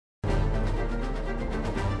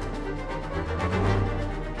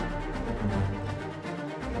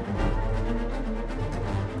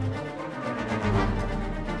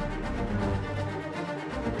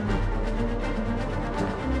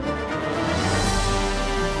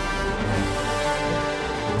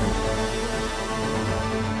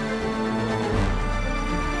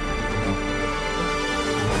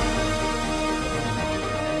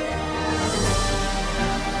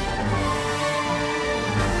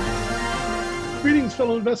Greetings,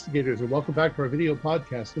 fellow investigators, and welcome back to our video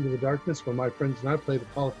podcast, Into the Darkness, where my friends and I play the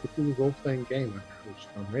Call of Cthulhu role-playing game. I'm your host,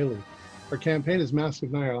 Tom Rayleigh. Our campaign is Mask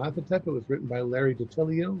of Nyarlathotep. It was written by Larry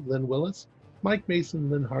DiTilio, Lynn Willis, Mike Mason,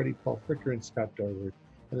 Lynn Hardy, Paul Fricker, and Scott Dorward,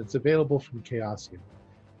 and it's available from Chaosium.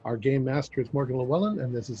 Our game master is Morgan Llewellyn,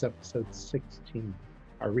 and this is episode 16.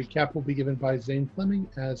 Our recap will be given by Zane Fleming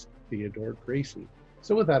as Theodore Gracie.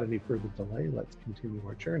 So without any further delay, let's continue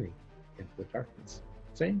our journey into the darkness.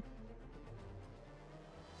 Zane?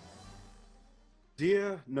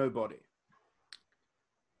 Dear Nobody,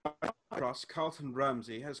 I trust Carlton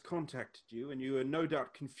Ramsey has contacted you and you are no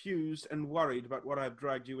doubt confused and worried about what I have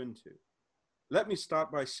dragged you into. Let me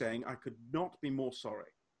start by saying I could not be more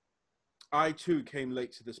sorry. I too came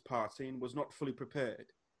late to this party and was not fully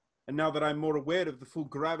prepared. And now that I'm more aware of the full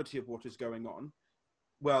gravity of what is going on,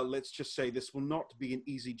 well, let's just say this will not be an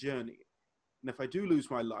easy journey. And if I do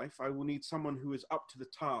lose my life, I will need someone who is up to the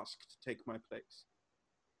task to take my place.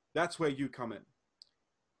 That's where you come in.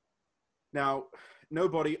 Now,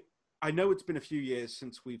 Nobody, I know it's been a few years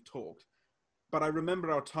since we've talked, but I remember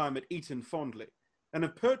our time at Eton fondly, and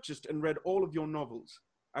have purchased and read all of your novels.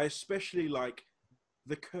 I especially like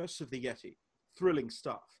The Curse of the Yeti, thrilling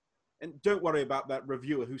stuff. And don't worry about that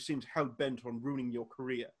reviewer who seems hell-bent on ruining your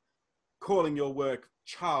career, calling your work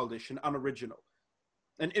childish and unoriginal.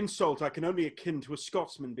 An insult I can only akin to a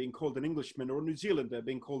Scotsman being called an Englishman or a New Zealander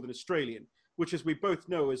being called an Australian, which, as we both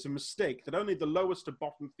know, is a mistake that only the lowest of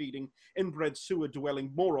bottom-feeding, inbred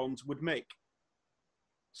sewer-dwelling morons would make.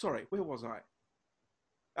 Sorry, where was I?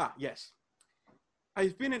 Ah, yes.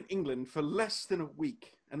 I've been in England for less than a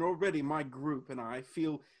week, and already my group and I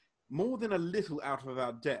feel more than a little out of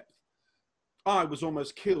our depth. I was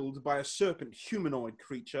almost killed by a serpent humanoid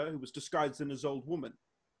creature who was disguised in his old woman.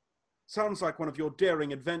 Sounds like one of your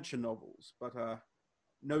daring adventure novels, but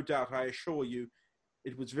no doubt, I assure you,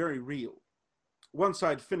 it was very real. Once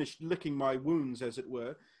I'd finished licking my wounds, as it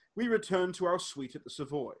were, we returned to our suite at the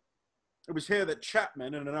Savoy. It was here that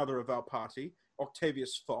Chapman and another of our party,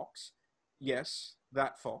 Octavius Fox, yes,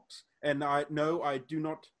 that Fox, and I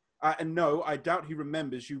doubt he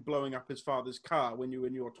remembers you blowing up his father's car when you were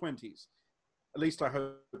in your 20s. At least I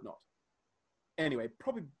hope not. Anyway,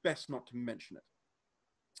 probably best not to mention it.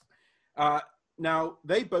 Now,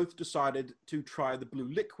 they both decided to try the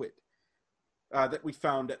blue liquid that we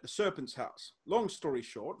found at the Serpent's house. Long story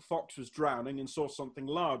short, Fox was drowning and saw something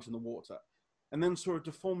large in the water, and then saw a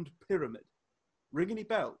deformed pyramid. Ring any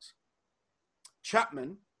bells?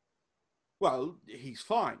 Chapman, well, he's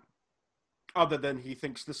fine, other than he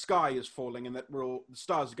thinks the sky is falling and that the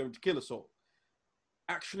stars are going to kill us all.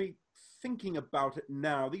 Actually, thinking about it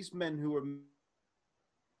now, these men who are...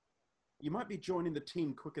 You might be joining the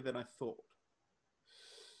team quicker than I thought.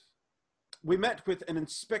 We met with an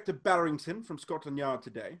Inspector Barrington from Scotland Yard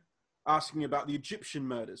today, asking about the Egyptian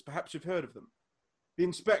murders. Perhaps you've heard of them. The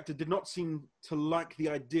inspector did not seem to like the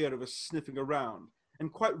idea of us sniffing around,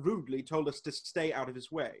 and quite rudely told us to stay out of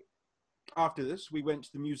his way. After this, we went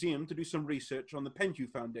to the museum to do some research on the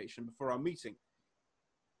Penhew Foundation before our meeting.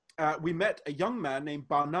 We met a young man named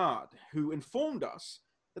Barnard, who informed us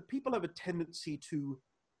that people have a tendency to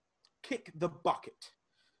kick the bucket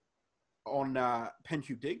on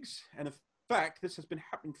Penhew digs, and in fact, this has been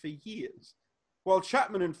happening for years. While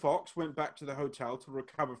Chapman and Fox went back to the hotel to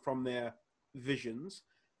recover from their visions,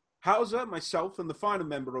 Hauser, myself, and the final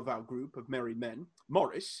member of our group of merry men,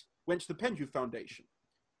 Morris, went to the Penhew Foundation.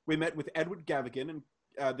 We met with Edward Gavigan,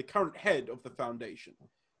 and the current head of the foundation,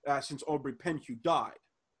 since Aubrey Penhew died,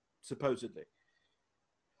 supposedly.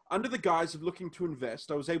 Under the guise of looking to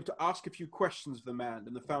invest, I was able to ask a few questions of the man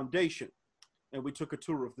and the foundation, and we took a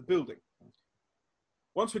tour of the building.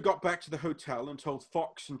 Once we got back to the hotel and told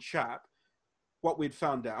Fox and Chap what we'd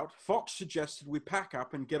found out, Fox suggested we pack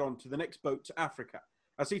up and get on to the next boat to Africa,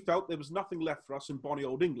 as he felt there was nothing left for us in bonny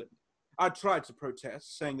old England. I tried to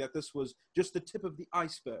protest, saying that this was just the tip of the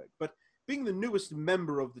iceberg, but being the newest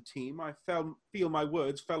member of the team, I feel my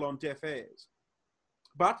words fell on deaf ears.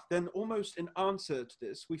 But then, almost in answer to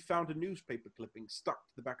this, we found a newspaper clipping stuck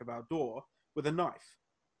to the back of our door with a knife.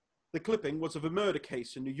 The clipping was of a murder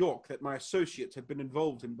case in New York that my associates had been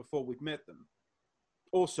involved in before we'd met them.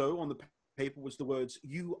 Also, on the paper was the words,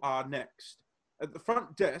 "You are next." At the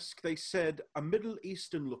front desk, they said a Middle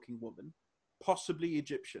Eastern-looking woman, possibly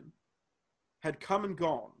Egyptian, had come and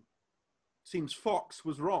gone. Seems Fox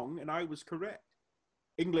was wrong and I was correct.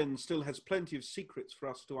 England still has plenty of secrets for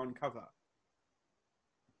us to uncover.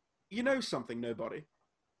 You know something, Nobody?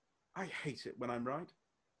 I hate it when I'm right.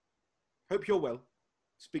 Hope you're well.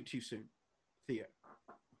 Speak to you soon. Theo.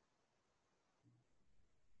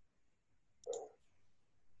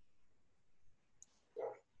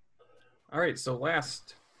 All right, so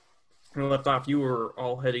last when we left off, you were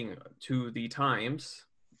all heading to the Times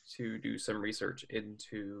to do some research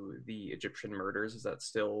into the Egyptian murders. Is that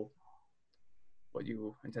still what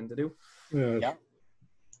you intend to do? Yeah.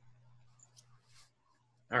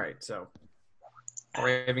 All right, so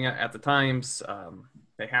arriving at the Times,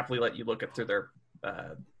 they happily let you look at through their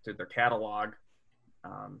catalog,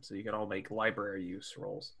 so you can all make library use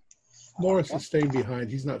rolls. Morris is staying behind.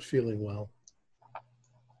 He's not feeling well.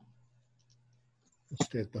 He'll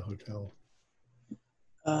stay at the hotel.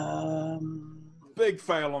 Big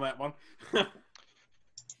fail on that one.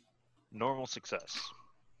 Normal success.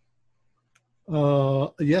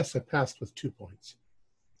 Yes, I passed with 2 points.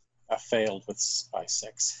 I failed by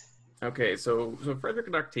 6. Okay, so Frederick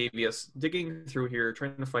and Octavius digging through here,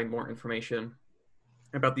 trying to find more information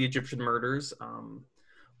about the Egyptian murders.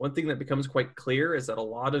 One thing that becomes quite clear is that a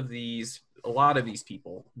lot of these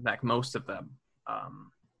people, in fact, most of them,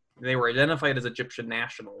 they were identified as Egyptian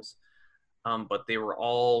nationals, but they were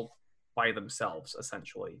all by themselves,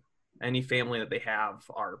 essentially. Any family that they have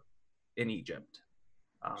are in Egypt.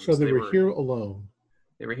 So they were here alone.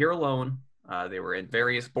 They were here alone. They were in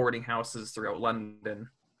various boarding houses throughout London.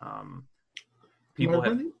 Am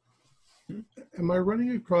I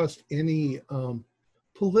running across any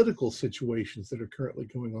political situations that are currently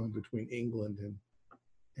going on between England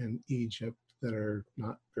and Egypt that are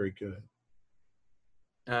not very good?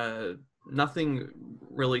 Nothing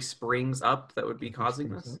really springs up that would be causing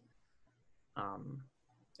this.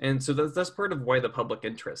 And so that's part of why the public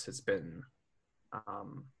interest has been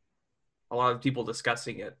a lot of people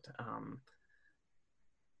discussing it.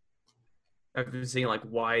 I've been seeing like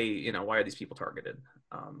why are these people targeted?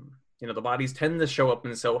 The bodies tend to show up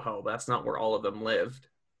in Soho, but that's not where all of them lived.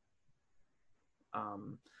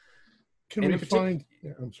 Can we find?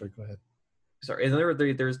 Yeah, I'm sorry. Go ahead. Sorry, and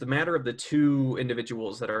there's the matter of the 2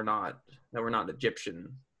 individuals that were not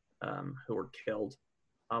Egyptian, who were killed.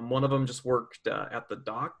 One of them just worked at the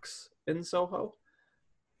docks in Soho.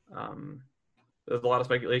 There's a lot of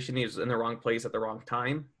speculation he was in the wrong place at the wrong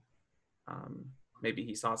time. Maybe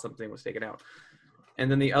he saw something, was taken out.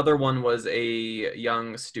 And then the other one was a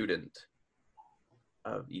young student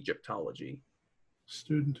of Egyptology.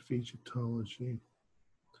 Student of Egyptology.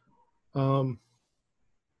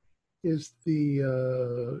 Is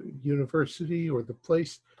the university or the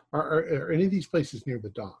place, are any of these places near the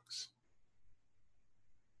docks?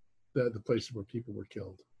 The places where people were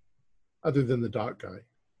killed, other than the dock guy?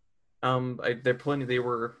 They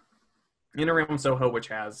were in around Soho, which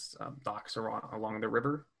has docks along the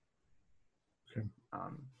river. Okay.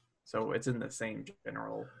 So it's in the same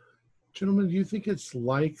general. Gentlemen, do you think it's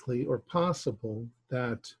likely or possible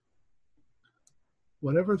that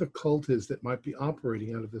whatever the cult is that might be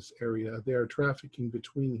operating out of this area, they are trafficking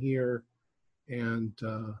between here and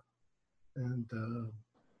I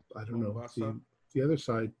don't know, the other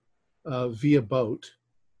side, via boat,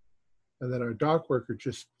 and that our dock worker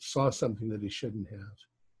just saw something that he shouldn't have,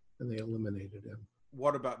 and they eliminated him?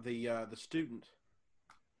 What about the student?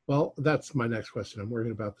 Well, that's my next question. I'm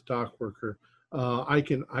worried about the dock worker. I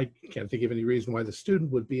can't think of any reason why the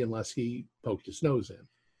student would be unless he poked his nose in.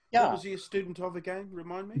 Yeah. What was he a student of again?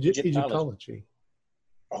 Remind me. Egyptology.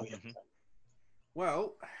 Oh, yeah.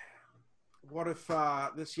 Well, what if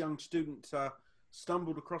this young student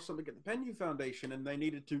stumbled across something at the Penny Foundation and they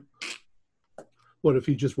needed to... What if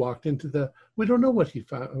he just walked into the... We don't know what he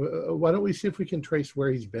found. Why don't we see if we can trace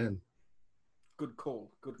where he's been? Good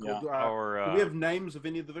call. Good call. Yeah. Do we have names of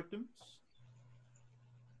any of the victims?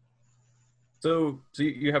 So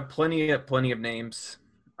you have plenty of names.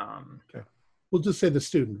 Okay. We'll just say the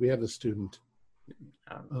student. We have the student.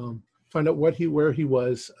 Find out where he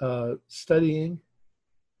was studying.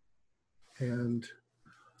 And,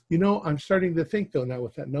 I'm starting to think, though, now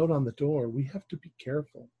with that note on the door, we have to be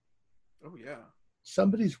careful. Oh, yeah.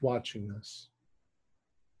 Somebody's watching us.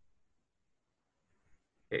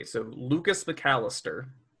 Okay, so Lucas McAllister,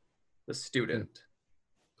 the student,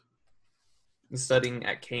 is studying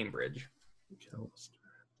at Cambridge. McAllister.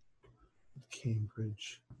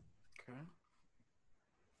 Cambridge. Okay.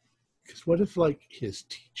 Because what if, his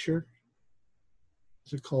teacher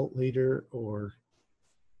is a cult leader, or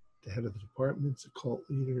the head of the department's a cult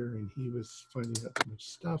leader, and he was finding out so much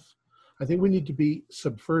stuff? I think we need to be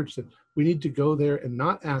subversive. We need to go there and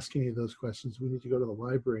not ask any of those questions. We need to go to the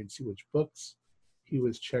library and see which books he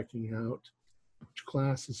was checking out, which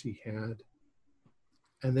classes he had.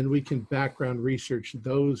 And then we can background research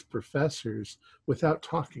those professors without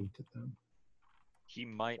talking to them. He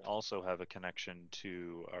might also have a connection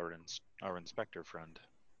to our inspector friend.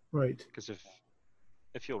 Right. Because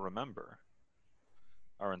if you'll remember,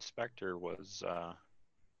 our inspector was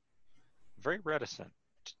very reticent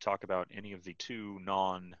to talk about any of the two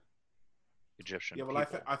non-Egyptian Yeah, well,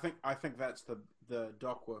 people. I think that's the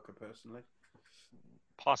dock worker personally.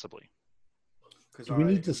 Possibly. Do we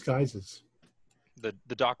need disguises? The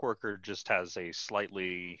dock worker just has a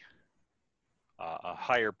slightly a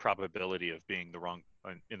higher probability of being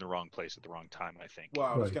in the wrong place at the wrong time, I think. Well,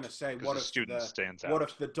 I was Right. going to say, Because the student stands what out.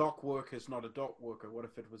 if the dock worker is not a dock worker? What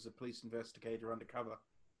if it was a police investigator undercover?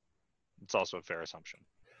 It's also a fair assumption.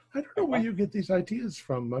 I don't know where you get these ideas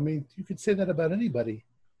from. I mean, you could say that about anybody.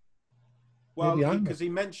 Well, Maybe I'm because he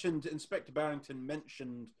mentioned, Inspector Barrington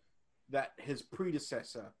mentioned that his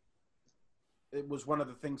predecessor, it was one of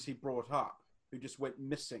the things he brought up, who just went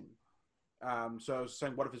missing. So I was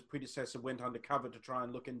saying, what if his predecessor went undercover to try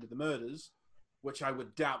and look into the murders, which I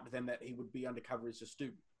would doubt then that he would be undercover as a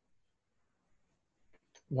student.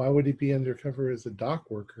 Why would he be undercover as a dock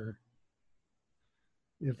worker?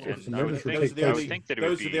 If the murders would take place,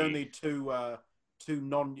 those are the only two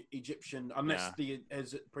non-Egyptian, unless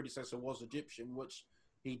his predecessor was Egyptian, which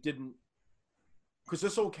he didn't. Because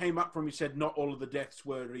this all came up from, he said not all of the deaths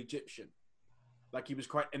were Egyptian. Like he was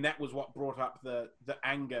quite, and that was what brought up the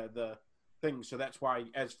anger, the thing. So that's why,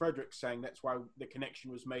 as Frederick's saying, that's why the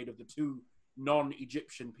connection was made of the two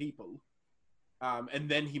non-Egyptian people. And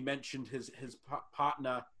then he mentioned his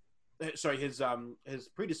partner, sorry, his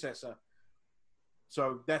predecessor.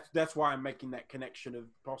 So that's why I'm making that connection of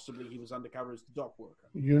possibly he was undercover as the dock worker.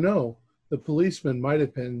 You know, the policeman might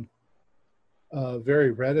have been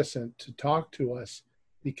very reticent to talk to us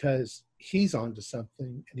because he's onto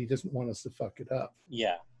something and he doesn't want us to fuck it up.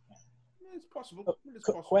 Yeah. It's possible.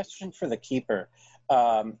 Question for the keeper.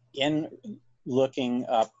 In looking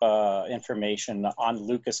up information on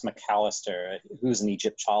Lucas McAllister, who's an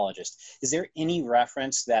Egyptologist, is there any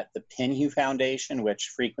reference that the Penhew Foundation,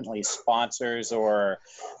 which frequently sponsors or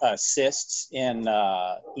assists in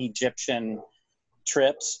Egyptian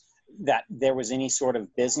trips, that there was any sort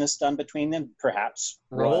of business done between them? Perhaps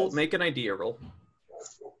make an idea roll.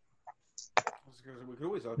 We could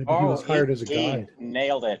always Maybe he was hired as a guide.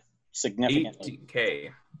 Nailed it significantly. 18K.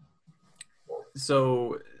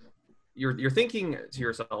 So you're thinking to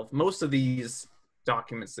yourself, most of these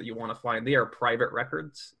documents that you want to find, they are private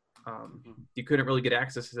records. You couldn't really get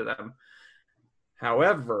access to them.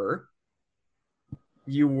 However,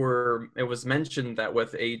 it was mentioned that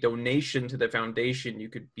with a donation to the foundation, you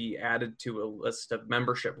could be added to a list of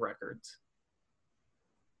membership records.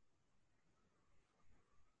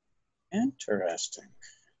 Interesting.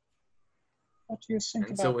 What do you think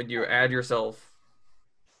And about so when you add yourself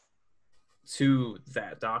to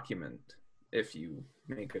that document, if you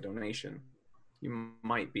make a donation, you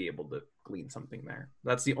might be able to glean something there.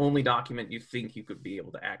 That's the only document you think you could be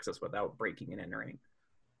able to access without breaking and entering.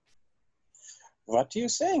 What do you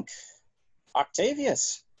think?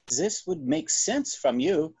 Octavius, this would make sense from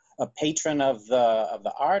you, a patron of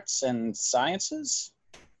the arts and sciences?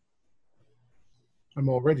 I'm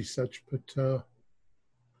already such, but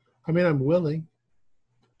I mean, I'm willing.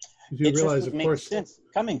 You do realize, of course, sense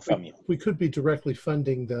coming from you. We could be directly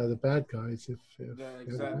funding the bad guys if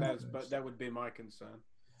but that would be my concern.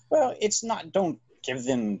 Well, it's not, don't give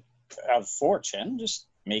them a fortune, just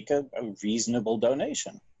make a reasonable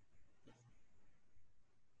donation.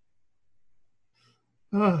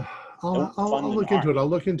 I'll look into it. I'll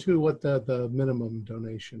look into what the minimum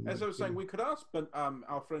donation. As I was saying, we could ask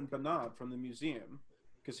our friend Bernard from the museum,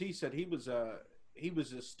 because he said he was a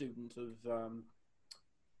student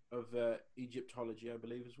of Egyptology, I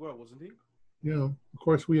believe, as well, wasn't he? Yeah. Of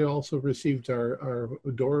course, we also received our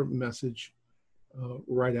door message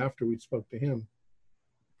right after we spoke to him.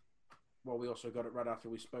 Well, we also got it right after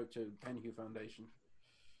we spoke to Penhew Foundation.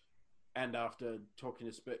 And after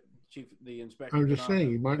talking to the inspector. I'm just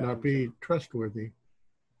saying, he might not be trustworthy.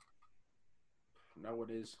 No, it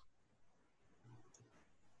is.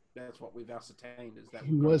 That's what we've ascertained. Is that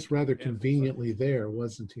he was rather conveniently there,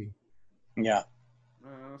 wasn't he? Yeah.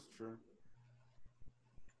 That's true.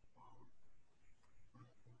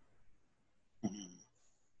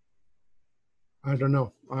 I don't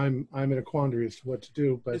know. I'm in a quandary as to what to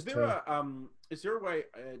do. But is there a way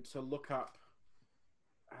to look up?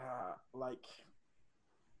 Like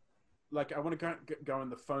I want to go in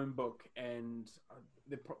the phone book, and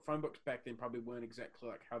the phone books back then probably weren't exactly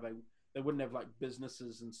like how they wouldn't have like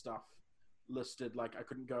businesses and stuff listed. Like I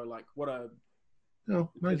couldn't go like what a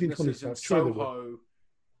businesses in Soho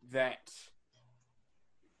that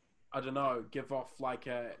I don't know give off like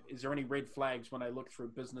is there any red flags when I look through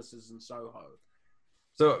businesses in Soho?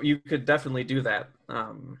 So you could definitely do that.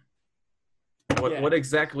 What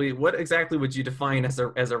exactly would you define as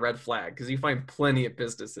a red flag? Because you find plenty of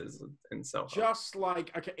businesses in Soho. Just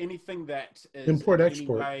like anything that is Import in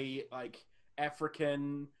export. any way like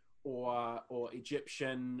African or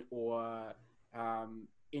Egyptian or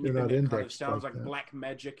anything not that kind of indexed sounds like like that. black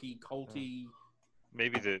magic-y, culty,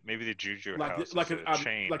 Maybe the Juju like house like is a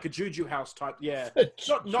chain. like a juju house type. Yeah,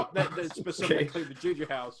 Juju not that specifically the juju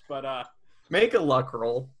house, but Make a luck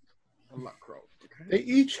roll. a luck roll. They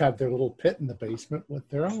each have their little pit in the basement with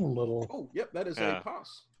their own little. Oh, yep, that is Yeah. a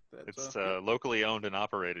pass. That's, It's yeah. locally owned and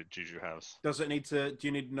operated Juju house. Does it need to? Do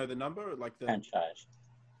you need to know the number? Like the Franchise.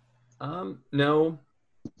 No.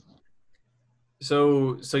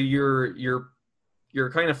 So you're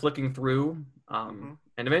kind of flicking through, and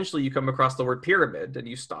eventually you come across the word pyramid, and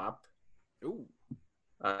you stop. ooh,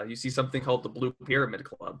 You see something called the Blue Pyramid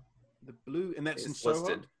Club. the blue, and that's in It's Soho.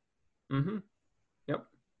 listed. Mm-hmm. Yep.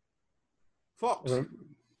 Fox,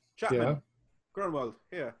 Chapman, Yeah. Gronwald,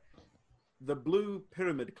 here. The Blue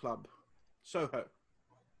Pyramid Club, Soho.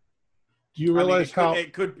 Do you realize how?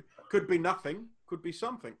 It could be nothing, could be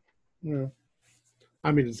something. Yeah.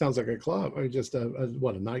 I mean, it sounds like a club. I mean, just a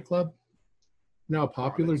nightclub. Now,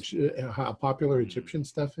 how popular Egyptian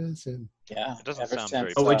stuff is, and Yeah. It doesn't ever sound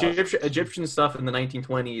since, very Egyptian stuff in the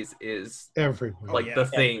 1920s is everywhere. like the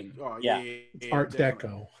thing. Oh, Yeah. Art definitely.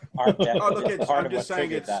 Deco. Art Deco Oh, look, is it's- part I'm of just what saying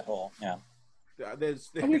triggered it's- that whole. Yeah. There's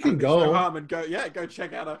we can there's go. no harm in go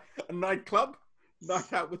check out a nightclub,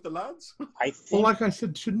 night out with the lads. I Well, think like I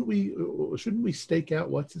said, shouldn't we stake out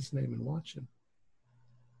what's his name and watch him?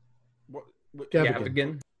 What?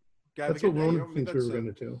 Gavigan. That's what Gavigan, Ronan thinks we were going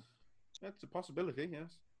to do. That's a possibility.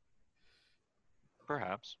 Yes.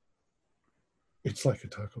 Perhaps. It's like a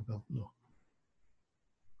Taco Bell. No.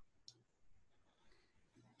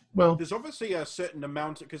 Well, There's obviously a certain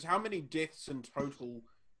amount because how many deaths in total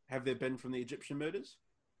have there been from the Egyptian murders?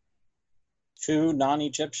 2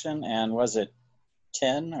 non-Egyptian, and was it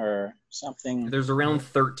 10 or something? There's around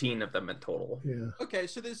 13 of them in total. yeah. Okay,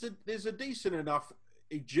 so there's a decent enough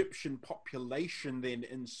Egyptian population then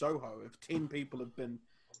in Soho if 10 people have been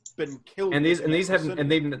killed. And these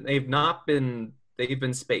they've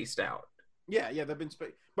been spaced out. Yeah, they've been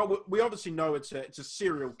but we obviously know it's a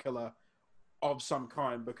serial killer of some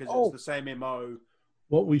kind because it's the same MO.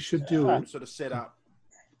 What we should do. Sort of set up.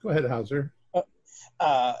 Go ahead, Hauser.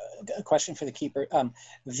 A question for the keeper.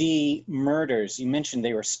 The murders, you mentioned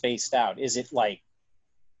they were spaced out. Is it like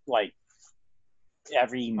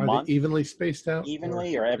every Are month? they evenly spaced out?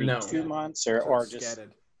 Evenly or every No. 2 months or just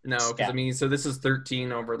scattered. No, because I mean, so this is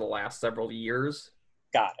 13 over the last several years.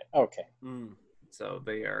 got it. Okay. So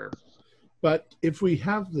they are. But if we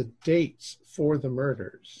have the dates for the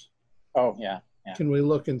murders, Oh, yeah. can we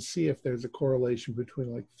look and see if there's a correlation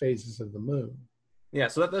between like phases of the moon? Yeah,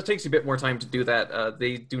 so that takes you a bit more time to do that.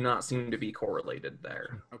 They do not seem to be correlated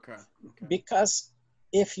there. Okay. Because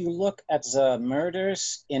if you look at the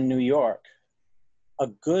murders in New York, a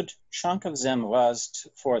good chunk of them was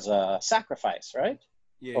for the sacrifice, right?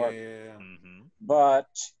 Yeah. Mm-hmm. But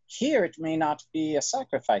here it may not be a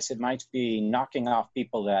sacrifice. It might be knocking off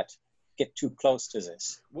people that get too close to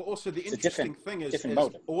this. Well, also the It's a interesting thing is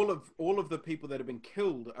motive. all of the people that have been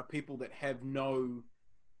killed are people that have no,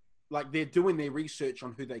 like they're doing their research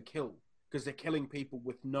on who they kill because they're killing people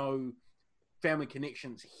with no family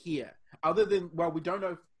connections here. Other than, well, we don't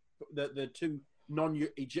know the 2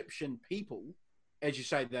 non-Egyptian people. As you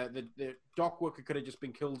say, the dock worker could have just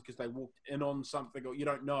been killed because they walked in on something, or you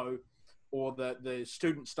don't know, or the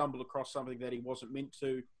student stumbled across something that he wasn't meant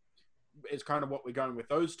to. Is kind of what we're going with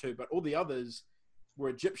those 2, but all the others were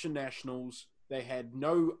Egyptian nationals. They had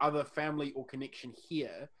no other family or connection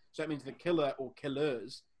here, so that means the killer or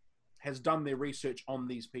killers has done their research on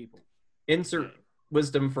these people. Insert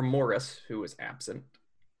wisdom from Morris, who was absent.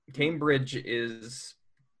 Cambridge is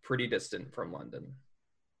pretty distant from London.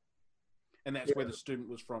 And that's where the student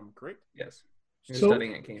was from, correct? Yes. You're So,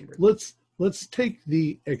 studying at Cambridge. Let's take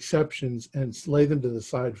the exceptions and lay them to the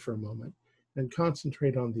side for a moment and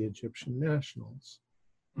concentrate on the Egyptian nationals.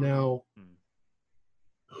 Now,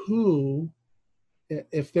 who,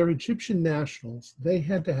 if they're Egyptian nationals, they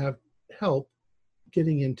had to have help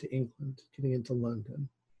getting into England, getting into London.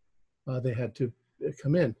 They had to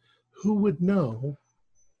come in. Who would know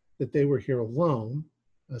that they were here alone?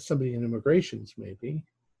 Somebody in immigrations, maybe.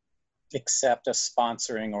 Except a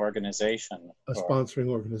sponsoring organization. A sponsoring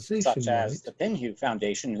organization. Such as the Pinhue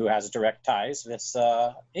Foundation, who has direct ties with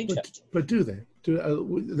Egypt. But do they?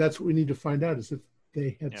 That's what we need to find out, is if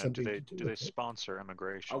they had something to do do they with it. sponsor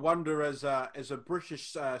immigration? I wonder, as a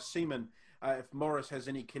British seaman, if Morris has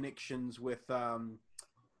any connections with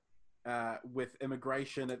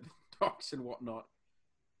immigration at the docks and whatnot.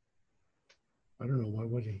 I don't know, why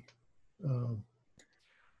would he? Um,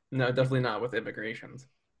 No, definitely not with immigrations.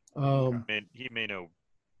 um, He may know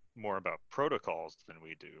more about protocols than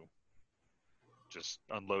we do. Just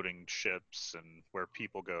unloading ships and where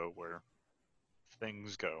people go, where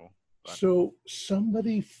things go. But so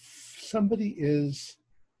somebody is,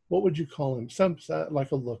 what would you call him?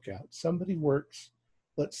 Like a lookout. Somebody works,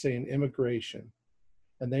 let's say, in immigration,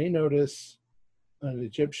 and they notice an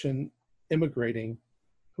Egyptian immigrating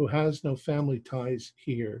who has no family ties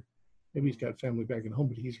here. Maybe he's got family back at home,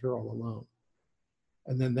 but he's here all alone.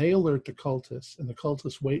 And then they alert the cultists, and the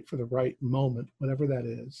cultists wait for the right moment, whatever that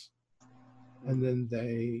is, and then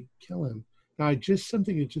they kill him. Now,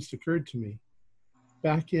 something that just occurred to me.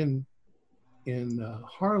 Back in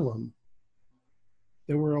Harlem,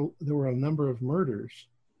 there were a number of murders,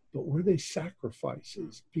 but were they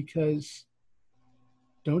sacrifices? Because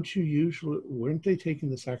weren't they taking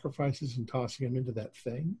the sacrifices and tossing them into that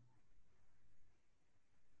thing?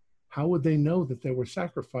 How would they know that there were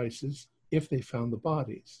sacrifices if they found the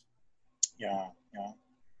bodies? Yeah.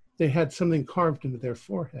 They had something carved into their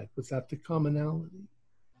forehead. Was that the commonality?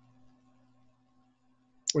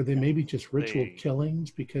 Or they maybe just ritual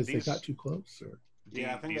killings because they got too close? Or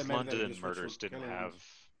I think these they meant London just murders ritual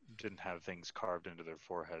didn't have things carved into their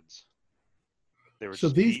foreheads. They were So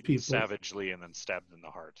just these beaten people- savagely and then stabbed in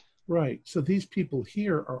the heart. Right. So these people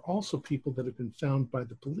here are also people that have been found by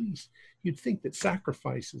the police. You'd think that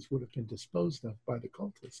sacrifices would have been disposed of by the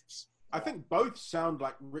cultists. I think both sound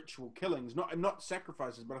like ritual killings, not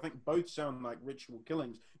sacrifices, but I think both sound like ritual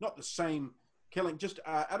killings, not the same killing. Just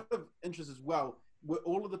out of interest as well, were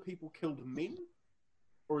all of the people killed men,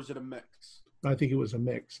 or is it a mix? I think it was a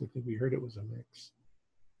mix. I think we heard it was a mix.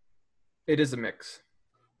 It is a mix.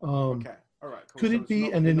 Okay, all right. Cool. Could So it it's be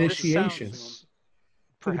not- an they're not initiation? focusing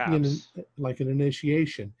Could it be like an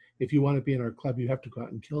initiation? If you want to be in our club, you have to go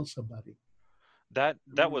out and kill somebody That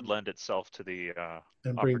would lend itself to the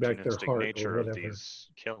and bring back their opportunistic heart nature or of whatever. these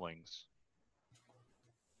killings.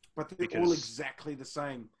 But they're all exactly the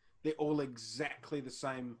same. They're all exactly the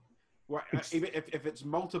same. Right? Even if it's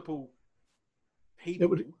multiple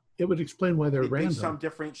people, It would explain why they're there'd be random. some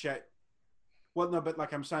differentiate. Well, no, but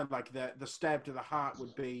like I'm saying, like the stab to the heart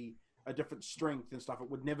would be a different strength and stuff. It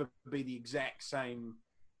would never be the exact same.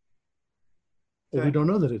 Well, we don't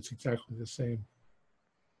know that it's exactly the same.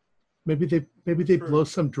 Maybe they blow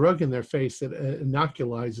some drug in their face that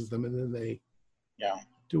inoculizes them, and then they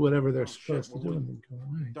do whatever they're supposed to do and then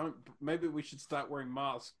go away. Maybe we should start wearing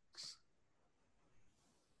masks.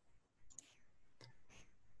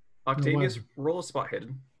 Octavius, roll a spot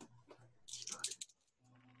hidden.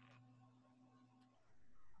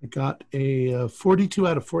 I got a 42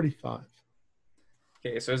 out of 45.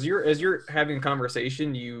 Okay, so as you're having a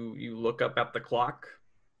conversation, you look up at the clock.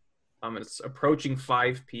 It's approaching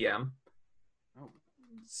 5 p.m. Oh.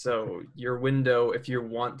 So your window, if you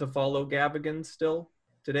want to follow Gavigan still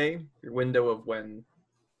today, your window of when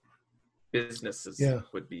businesses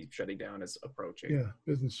would be shutting down is approaching. Yeah,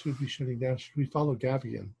 business should be shutting down. Should we follow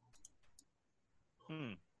Gavigan?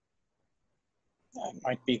 That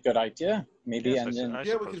might be a good idea. Maybe, Yes, and then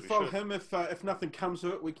we can follow him. If nothing comes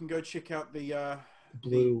of it, we can go check out the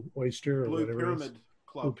Blue Oyster or Blue whatever Pyramid it is.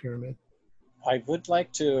 Club. Blue Pyramid. I would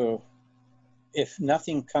like to, if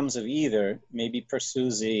nothing comes of either, maybe pursue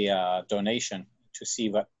the donation to see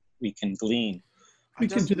what we can glean. We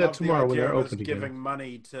can do that tomorrow when they're open again. Giving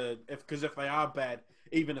money to, because if they are bad,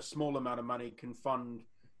 even a small amount of money can fund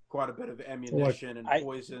quite a bit of ammunition and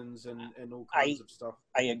poisons and all kinds of stuff.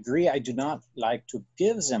 I agree. I do not like to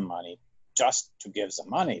give them money just to give them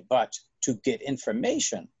money, but to get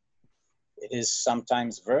information. It is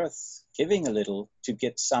sometimes worth giving a little to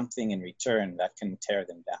get something in return that can tear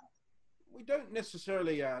them down. We don't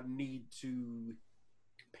necessarily need to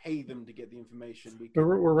pay them to get the information.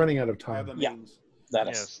 We're running out of time. That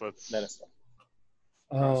is.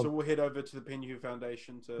 So we'll head over to the Penhu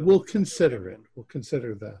Foundation to. We'll consider it. We'll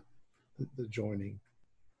consider the joining.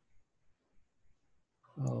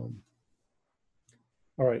 All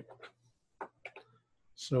right.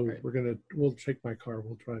 So we'll take my car.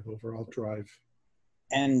 We'll drive over. I'll drive.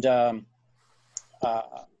 And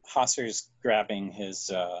Hosser's grabbing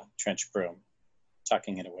his trench broom,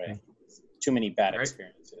 tucking it away. Too many bad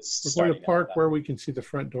experiences. We're going to park where we can see the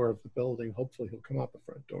front door of the building. Hopefully he'll come out the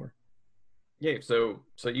front door. Yeah, so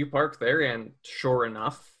you park there, and sure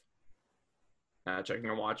enough, checking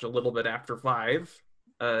your watch a little bit after 5,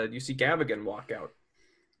 you see Gavigan walk out.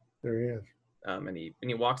 There he is. And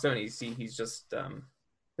he walks out, and he's just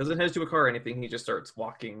doesn't head to a car or anything. He just starts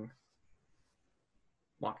walking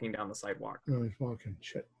down the sidewalk. Oh, he's walking.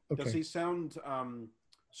 Shit. Okay. Does he sound?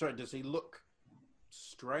 Sorry. Does he look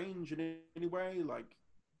strange in any way? Like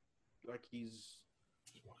he's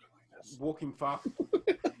walking fast?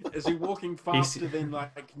 Is he walking faster than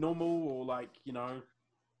like normal, or like, you know?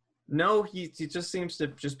 No, he just seems to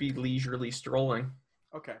just be leisurely strolling.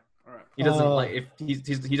 Okay, all right. He doesn't like if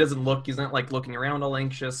he doesn't look. He's not like looking around all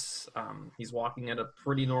anxious. He's walking at a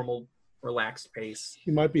pretty normal, relaxed pace.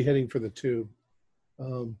 He might be heading for the tube.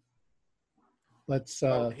 Let's.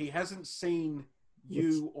 Well, he hasn't seen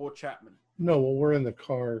you or Chapman. No, well, we're in the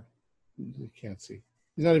car. You can't see.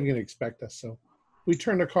 He's not even going to expect us. So we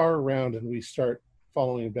turn the car around and we start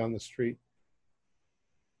following him down the street.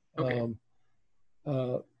 Okay.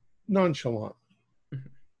 Nonchalant.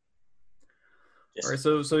 All right,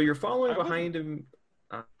 so you're following behind him.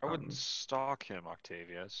 I wouldn't stalk him,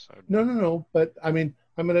 Octavius. No. But I mean,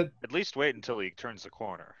 I'm gonna at least wait until he turns the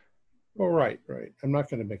corner. Oh, right. I'm not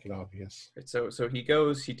gonna make it obvious. So he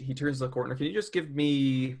goes. He turns the corner. Can you just give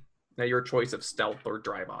me your choice of stealth or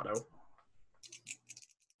drive auto?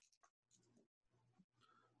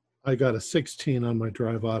 I got a 16 on my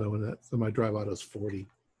drive auto, and my drive auto is 40.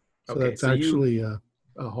 So Okay, that's actually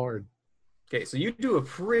hard. Okay, so you do a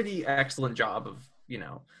pretty excellent job of,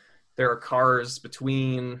 there are cars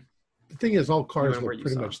between. The thing is, all cars you look and pretty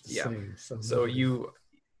where you much the saw. same. So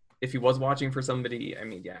if he was watching for somebody, I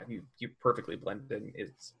mean, you perfectly blend in.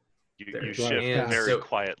 You shift very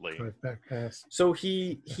quietly. Drive back past. So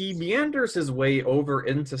he meanders his way over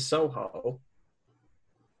into Soho,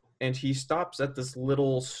 and he stops at this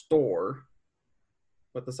little store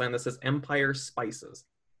with the sign that says Empire Spices.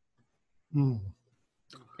 Hmm.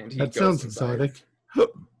 And that sounds exotic.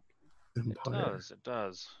 Empire. It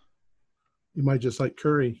does. You might just like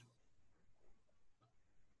curry.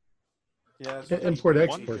 Yeah, import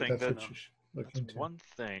export. That's what you should look into. One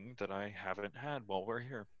thing that I haven't had while we're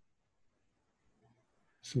here.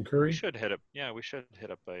 Some curry. We should hit up. Yeah, we should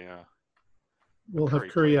hit up a. We'll have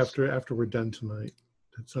curry after we're done tonight.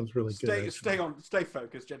 That sounds really good. Stay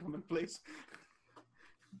focused, gentlemen, please.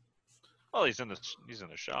 Well, he's in the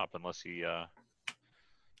shop unless he.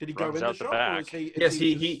 Did he go in the shop? Back. Or is he, yes,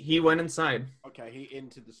 he went inside. Okay, he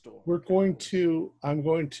entered the store. I'm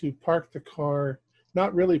going to park the car.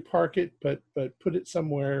 Not really park it, but put it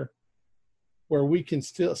somewhere where we can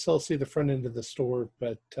still see the front end of the store,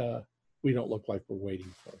 but we don't look like we're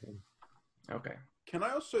waiting for him. Okay. Can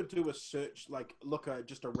I also do a search, like look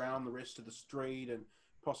just around the rest of the street and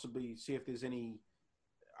possibly see if there's any?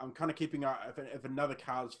 I'm kind of keeping out if another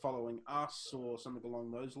car's following us or something along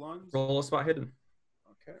those lines. Roll a spot hidden.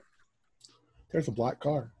 Okay. There's a black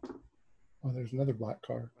car. Oh, there's another black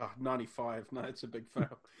car. 95. No, it's a big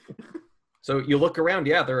fail. So you look around.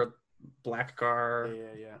 Yeah, there are black car.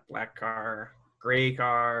 Yeah. Black car, gray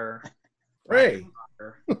car. Gray.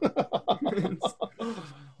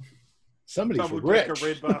 Somebody's Double rich. decker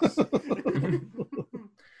red bus.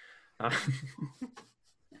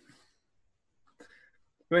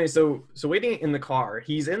 Anyway, so waiting in the car,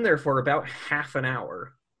 he's in there for about half an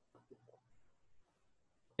hour,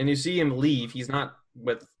 and you see him leave. He's not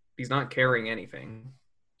carrying anything.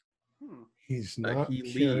 He's not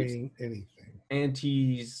carrying anything, and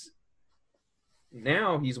he's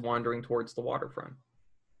wandering towards the waterfront.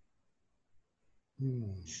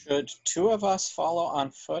 Should two of us follow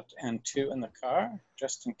on foot and two in the car,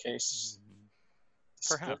 just in case?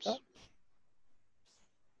 Perhaps.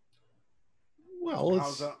 Well,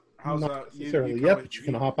 it's how's not necessarily yet, but you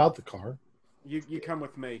can hop out the car. You come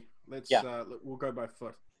with me. Let's. We'll go by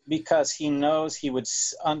foot. Because he knows he would.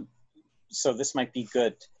 So this might be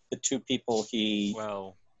good. The two people he.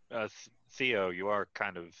 Well, Theo, you are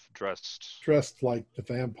kind of dressed like the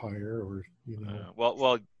vampire, or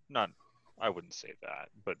well, not. I wouldn't say that,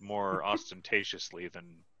 but more ostentatiously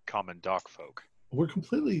than common dock folk. We're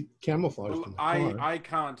completely camouflaged in the car. I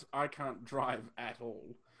can't drive at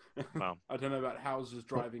all. Well, I don't know about House's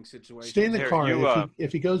driving situation. Stay in the car.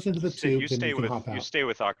 If he goes into the tube, then you can hop out. You stay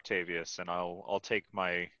with Octavius, and I'll take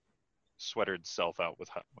my sweatered self out with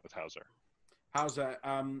Hauser. Hauser,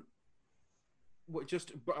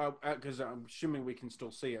 just because I'm assuming we can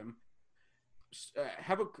still see him.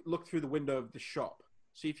 Have a look through the window of the shop.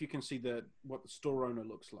 See if you can see what the store owner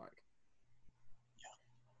looks like.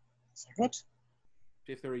 Yeah. What?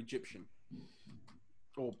 See if they're Egyptian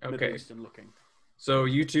or Middle Eastern looking. So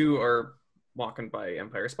you two are walking by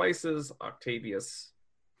Empire Spices. Octavius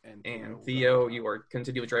and Theo, you are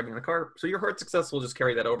continually driving in the car. So your hard success will just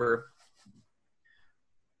carry that over.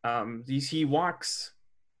 He walks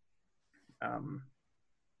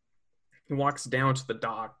down to the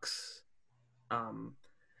docks, and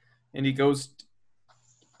he goes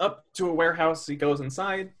up to a warehouse. He goes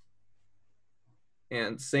inside,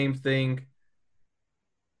 and same thing.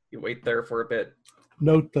 You wait there for a bit.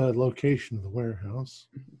 Note the location of the warehouse.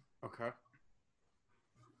 Okay.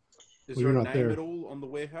 Is Well, there you're a not name there. at all on the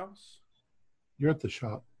warehouse? You're at the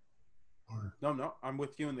shop. Or No, I'm not. I'm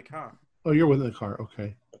with you in the car. oh, you're with the car.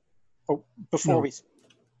 Okay. Oh, before No. we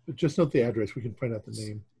Just note the address. We can find out the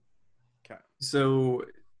name. Okay. So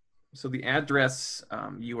the address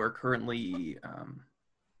you are currently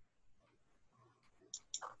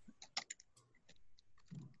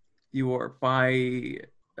you are by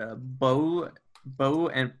Bow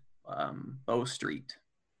and Bow Street.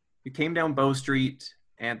 You came down Bow Street,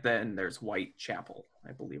 and then there's Whitechapel,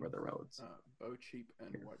 I believe, are the roads. Bow Cheap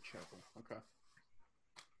and Whitechapel. Okay.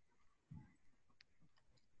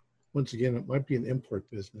 Once again, it might be an import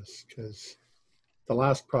business because the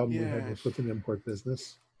last problem we had was Yes. with an import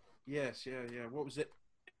business, Yes, yeah. What was it?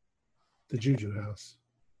 the Juju House.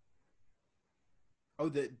 Oh,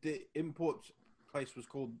 the import place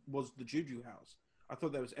was the Juju House. I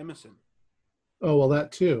thought that was Emerson. Oh, well,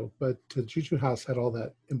 that too. But the Juju House had all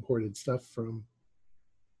that imported stuff from.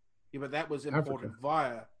 Yeah, but that was imported Africa.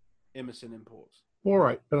 via Emerson Imports. All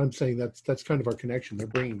right, but I'm saying that's kind of our connection. They're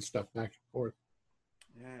bringing stuff back and forth.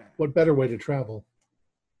 Yeah, What better way to travel?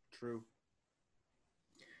 true.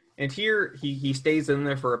 And here he stays in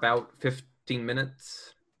there for about 15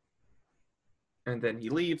 minutes, and then he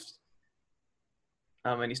leaves,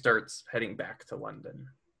 and he starts heading back to London.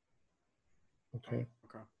 Okay.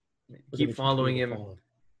 Okay. We're Keep gonna following continue him. to follow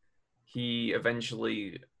He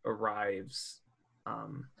eventually arrives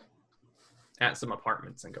at some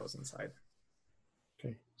apartments and goes inside.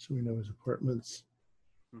 Okay, so we know his apartments.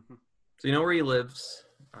 Mm-hmm. So you know where he lives.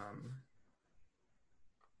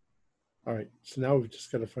 All right, so now we've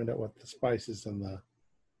just got to find out what the spices and the.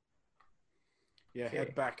 Yeah, Okay.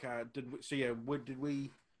 head back. Did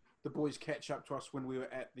the boys catch up to us when we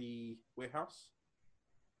were at the warehouse?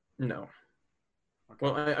 No. Okay.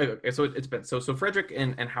 Well, okay, so it's been so Frederick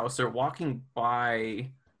and House are walking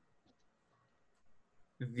by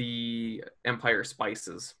the Empire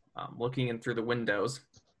Spices, looking in through the windows.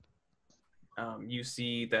 You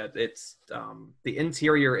see that it's the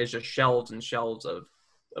interior is just shelves and shelves of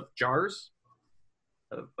jars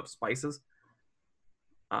of spices.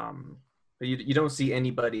 But you don't see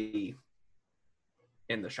anybody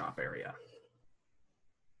in the shop area,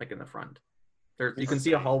 like in the front. You can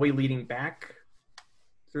see a hallway leading back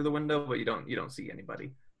through the window, but you don't see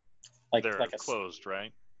anybody. They're like a closed,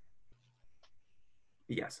 right?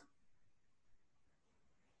 Yes.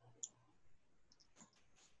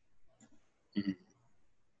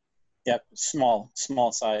 Yep, small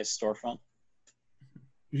size storefront.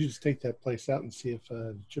 You should just take that place out and see if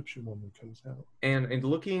an Egyptian woman comes out. And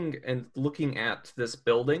looking at this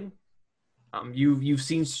building, you've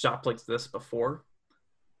seen shops like this before.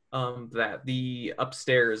 That the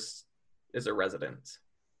upstairs is a residence.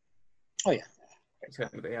 Oh yeah. So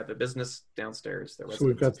they had the business downstairs. The So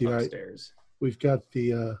we've got residence the upstairs. We've got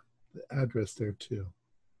the address there too.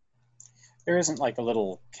 There isn't like a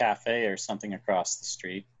little cafe or something across the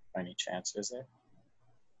street by any chance, is there?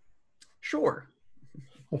 Sure.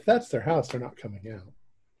 Well, if that's their house, they're not coming out.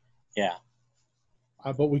 Yeah.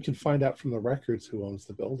 But we can find out from the records who owns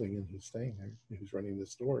the building and who's staying there, and who's running the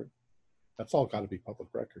store. That's all got to be public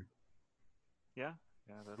record. Yeah,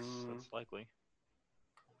 that's likely.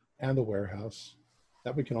 And the warehouse.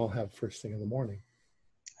 That we can all have first thing in the morning.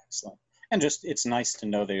 Excellent. And just, it's nice to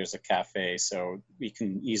know there's a cafe, so we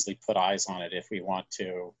can easily put eyes on it if we want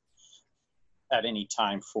to at any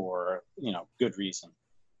time for, good reason.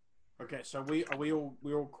 Okay, so we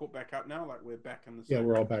all caught back up now? Like we're back in the Yeah,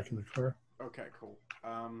 we're all back in the car. Okay, cool.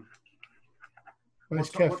 Nice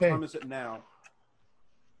what cafe. time is it now?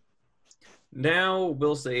 Now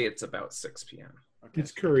we'll say it's about 6 p.m. Okay,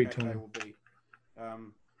 It's so the curry cafe time. Will be,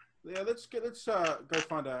 yeah, let's go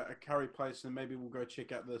find a curry place, and maybe we'll go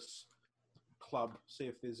check out this club, see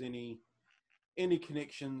if there's any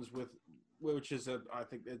connections with, which is I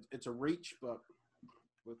think it's a reach, but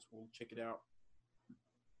we'll check it out.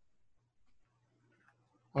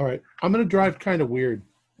 All right, I'm going to drive kind of weird.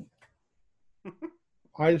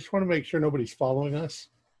 I just want to make sure nobody's following us.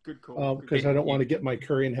 Good call. Because I don't want to get my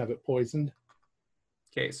curry and have it poisoned.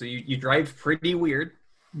 Okay, so you drive pretty weird.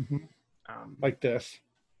 Mm-hmm. Like this.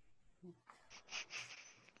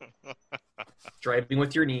 Driving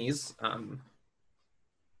with your knees.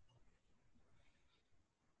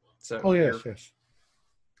 So Oh, yes, you're yes.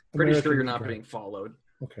 pretty American sure you're not drive. being followed.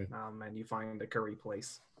 Okay. And you find a curry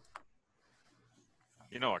place.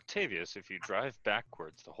 Octavius, if you drive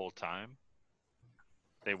backwards the whole time,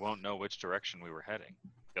 they won't know which direction we were heading.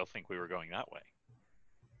 They'll think we were going that way.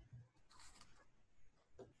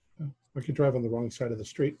 I could drive on the wrong side of the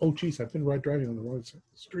street. Oh, geez, I've been driving on the wrong side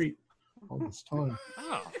of the street. all this time.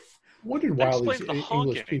 Oh, Wondered that why all these explains the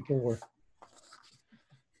English honking. people were.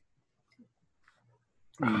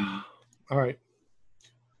 All right.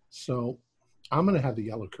 So I'm going to have the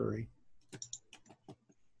yellow curry. I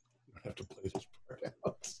have to play this part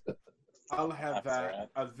out. I'll have a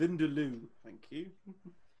vindaloo, thank you.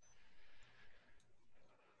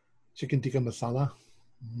 Chicken tikka masala.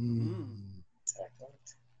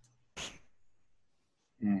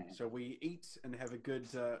 So we eat and have a good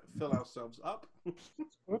fill ourselves up.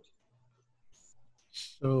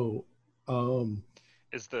 So,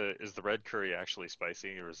 Is the red curry actually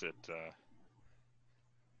spicy, or is it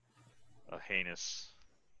a heinous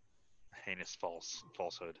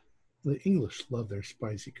falsehood? the English love their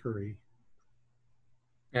spicy curry.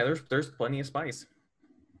 Yeah, there's plenty of spice.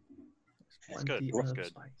 That's good. Plenty That's of good.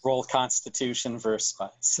 spice. Roll Constitution versus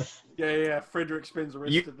spice. Yeah. Frederick spends the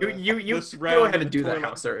rest You of the this go round ahead in and the do that, toilet.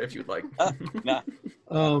 House, sir, if you'd like.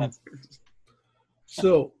 No.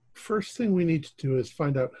 So, first thing we need to do is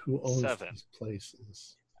find out who owns 7. these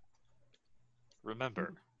places.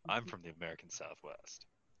 Remember, I'm from the American Southwest.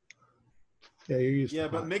 Yeah, you're used Yeah, to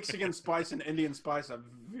but hot. Mexican spice and Indian spice are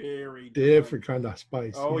very Different kind of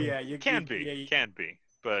spice. Oh yeah, you Can be,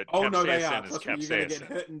 but Oh no, they are. capsaicin is Trust me, you're gonna get capsaicin.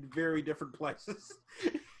 hurt in very different places.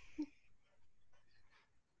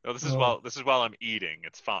 No, this is Oh. while I'm eating.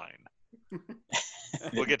 It's fine.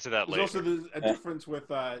 We'll get to that There's later. also a difference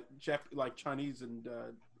with like Chinese and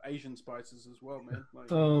Asian spices as well, man.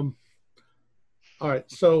 Like, All right,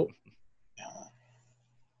 so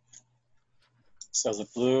So the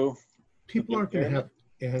blue. people aren't going to pyramid?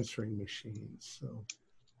 have answering machines. So,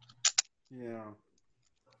 yeah,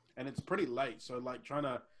 and it's pretty late, so like trying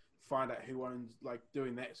to find out who owns, like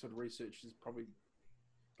doing that sort of research is probably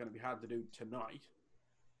going to be hard to do tonight.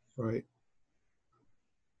 right.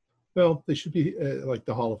 Well, they should be like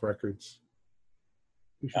the Hall of Records.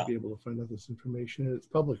 We should be able to find out this information. It's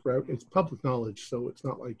public it's public knowledge, so it's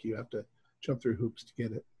not like you have to jump through hoops to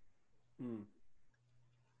get it.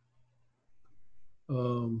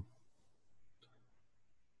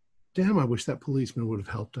 Damn, I wish that policeman would have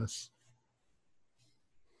helped us.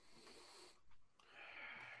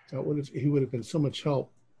 He would have been so much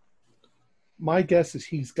help. My guess is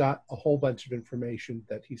he's got a whole bunch of information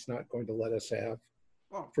that he's not going to let us have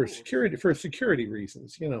for security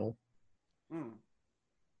reasons, you know.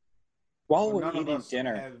 While Well, we're none of eating us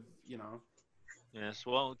dinner, have, you know. Yes,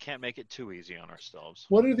 well, can't make it too easy on ourselves.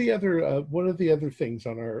 What are the other things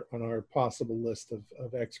on our possible list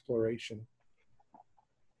of exploration?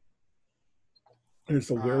 There's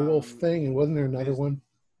the werewolf thing, and wasn't there another one?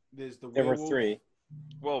 There's the there were werewolf. 3.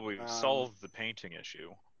 Well, we've solved the painting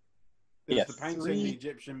issue. There's Yes. the painting, 3. the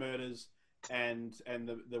Egyptian murders, and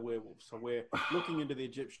the werewolves. So we're looking into the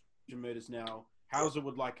Egyptian murders now. Hauser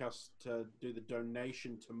would like us to do the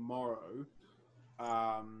donation tomorrow,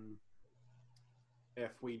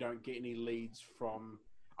 if we don't get any leads from.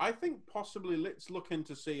 I think possibly let's look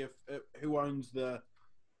into see if who owns the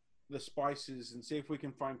spices and see if we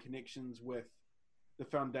can find connections with the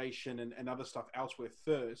foundation and other stuff elsewhere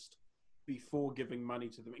first before giving money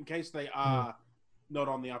to them in case they are not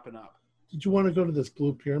on the up and up. Did you want to go to this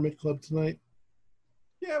Blue Pyramid Club tonight?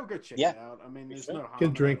 Yeah, we'll go check it out. I mean, there's no harm. Get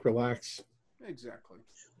a drink, relax. Exactly.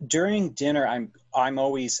 During dinner, I'm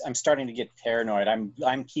starting to get paranoid.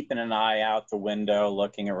 I'm keeping an eye out the window,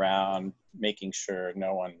 looking around, making sure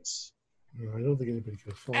no one's. No, I don't think anybody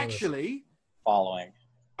could follow us. Actually, following.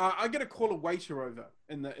 I got to call a waiter over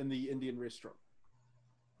in the Indian restaurant.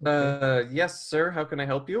 Yes, sir. How can I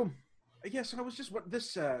help you? Yes, I was just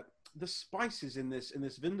the spices in this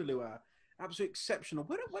vindaloo are absolutely exceptional.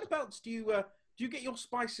 Whereabouts do you get your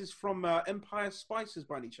spices from? Empire Spices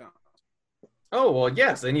by any chance? Oh, well,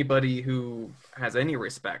 yes. Anybody who has any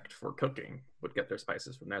respect for cooking would get their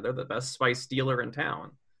spices from there. They're the best spice dealer in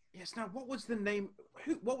town. Yes. Now, what was the name?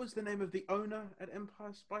 What was the name of the owner at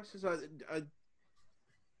Empire Spices? I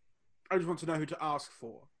just want to know who to ask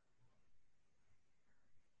for.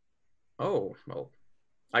 Oh, well,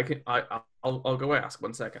 I'll go ask.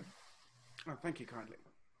 1 second. Oh, thank you kindly.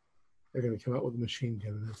 They're going to come out with a machine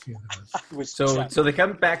gun, and that's the end of us. So they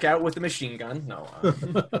come back out with the machine gun. No,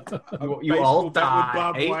 you all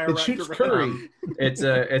die. It shoots curry. It's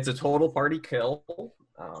a total party kill.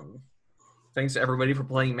 Thanks to everybody for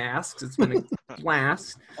playing masks. It's been a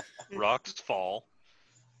blast. Rocks fall.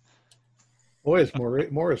 Boy, is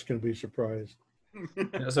Morris going to be surprised.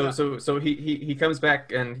 So he comes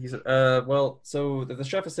back and he said, well, so the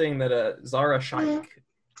chef is saying that Zara Shaikh.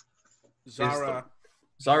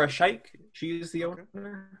 Zara Shaikh, she is the owner.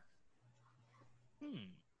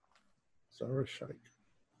 Zara Shaikh.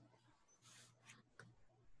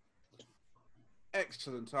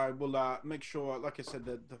 excellent. I will make sure, like I said,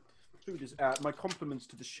 that the food is my compliments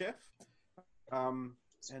to the chef.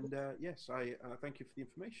 Yes, I thank you for the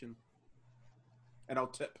information. And I'll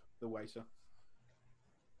tip the waiter.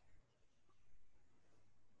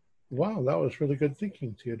 Wow, that was really good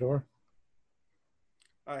thinking, Theodore.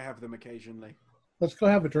 I have them occasionally. Let's go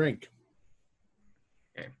have a drink.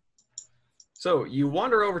 Okay. So you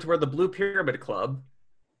wander over to where the Blue Pyramid Club,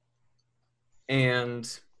 and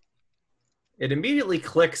it immediately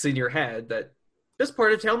clicks in your head that this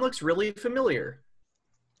part of town looks really familiar.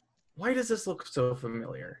 Why does this look so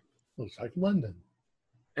familiar? Looks like London.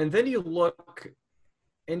 And then you look,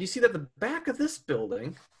 and you see that the back of this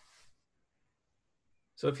building.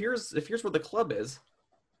 So if here's where the club is,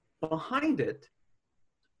 behind it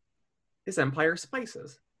is Empire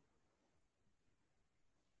Spices.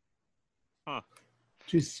 Huh.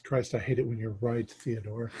 Jesus Christ, I hate it when you're right,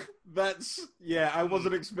 Theodore. I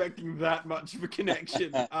wasn't expecting that much of a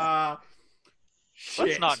connection. Shit.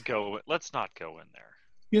 Let's not go in there.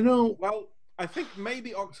 You know, Well, I think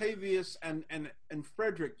maybe Octavius and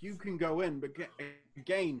Frederick, you can go in, but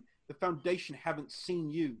again, the Foundation haven't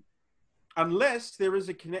seen you. Unless there is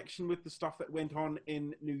a connection with the stuff that went on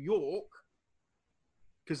in New York,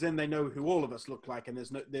 because then they know who all of us look like, and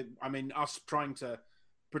there's no, us trying to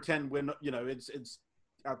pretend we're not, it's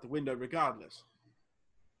out the window regardless.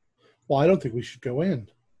 well, I don't think we should go in.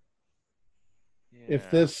 Yeah. If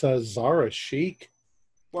this Zara Chic,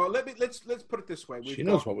 Well, let's put it this way: She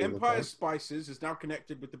knows what we look Empire like. Spices is now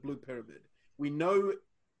connected with the Blue Pyramid. We know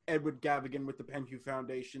Edward Gavigan with the Penhew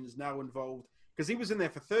Foundation is now involved because he was in there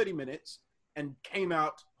for 30 minutes and came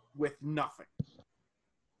out with nothing.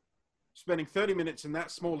 Spending 30 minutes in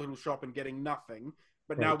that small little shop and getting nothing,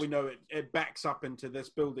 but now Right. we know it backs up into this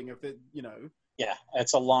building of the, Yeah,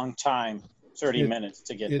 it's a long time, 30 It- minutes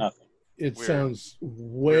to get it- nothing. it We're- sounds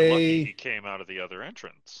We're lucky he way. came out of the other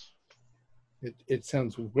entrance. It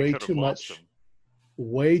sounds We way could have too lost much. him.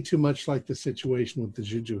 Way too much like the situation with the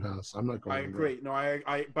Juju house. I'm not going. I there. agree. No,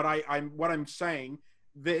 I'm what I'm saying.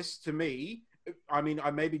 This to me, I mean,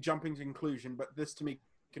 I may be jumping to conclusion, but this to me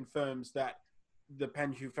confirms that the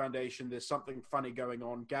Penhew Foundation, there's something funny going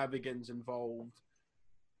on. Gavigan's involved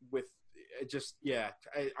with it. Just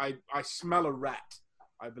I smell a rat.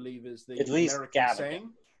 I believe is the At least American Gavigan.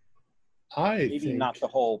 saying. I Maybe think not the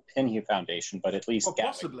whole Penhew Foundation, but at least Well, Gavin.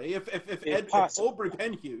 possibly if possible. Aubrey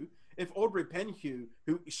Penhew,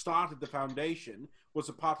 who started the foundation, was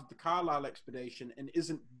a part of the Carlisle expedition and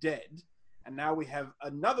isn't dead, and now we have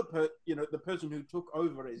another the person who took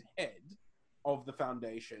over as head of the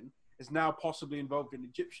foundation is now possibly involved in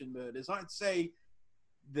Egyptian murders. I'd say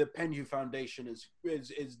the Penhew Foundation is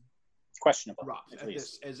Questionable, rough at at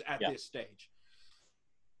least. this stage.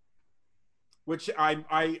 Which I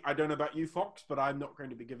don't know about you, Fox, but I'm not going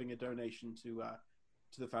to be giving a donation to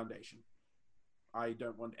the foundation. I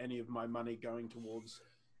don't want any of my money going towards.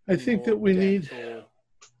 I think that we need.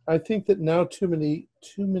 I think that now too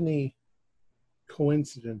many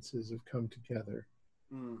coincidences have come together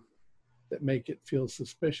that make it feel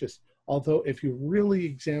suspicious. Although, if you really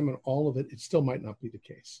examine all of it, it still might not be the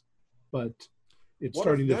case. But it's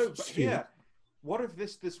starting to feel. What if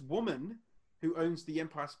this woman who owns the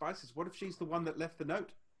Empire Spices? What if she's the one that left the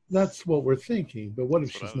note? That's what we're thinking. But what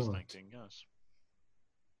if That's what she's I was not? thinking, yes.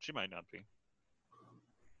 She might not be.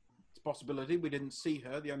 It's a possibility. We didn't see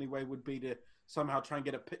her. The only way would be to somehow try and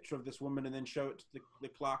get a picture of this woman and then show it to the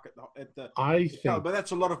clerk at the. I think. But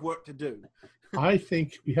that's a lot of work to do. I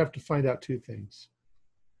think we have to find out two things.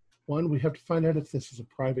 One, we have to find out if this is a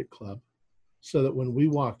private club, so that when we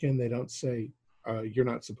walk in, they don't say, "You're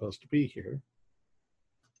not supposed to be here."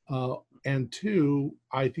 And two,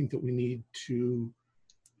 I think that we need to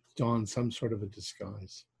don some sort of a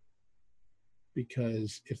disguise.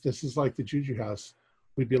 Because if this is like the Juju house,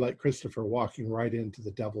 we'd be like Christopher walking right into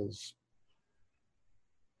the devil's.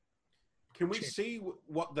 Can we see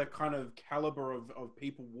what the kind of caliber of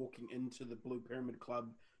people walking into the Blue Pyramid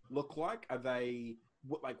Club look like? Are they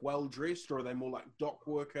like well dressed, or are they more like dock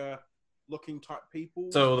worker looking type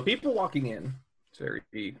people? So the people walking in, they're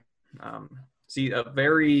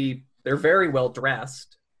very well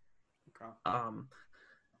dressed. Okay.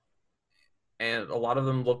 And a lot of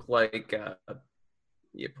them look like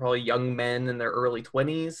probably young men in their early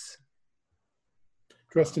 20s.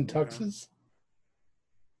 Dressed in tuxes?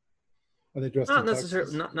 Are they dressed Not in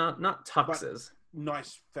necessarily, tuxes? not tuxes.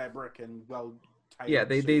 Nice fabric and well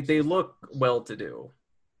tailored. Yeah, they look well to do.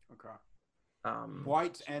 Okay.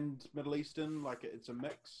 White and Middle Eastern, like it's a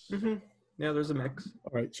mix. Mm-hmm. Yeah, there's a mix.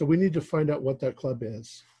 All right, so we need to find out what that club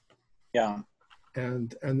is. Yeah.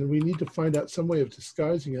 And then we need to find out some way of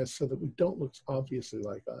disguising us so that we don't look obviously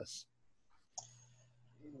like us.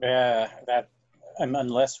 That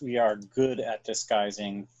unless we are good at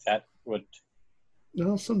disguising, that would.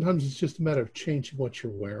 No, sometimes it's just a matter of changing what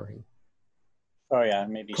you're wearing, Oh yeah,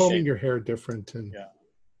 maybe combing shape. your hair different, and Yeah.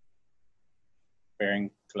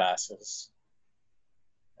 Wearing glasses.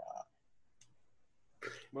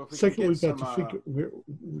 Well, if we second can we've get got some to figure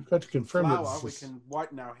we've got to confirm that flour, we this is, can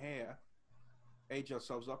whiten our hair, age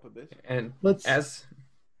ourselves up a bit. And let's as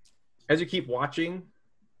you keep watching,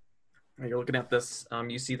 you're looking at this.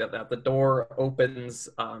 You see that the door opens,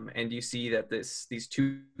 and you see that these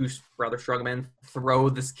two rather strong men throw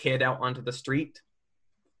this kid out onto the street.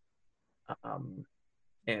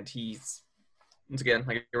 And he's, once again,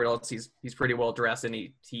 like everyone else, he's pretty well dressed, and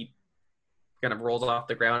he kind of rolls off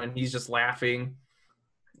the ground, and he's just laughing.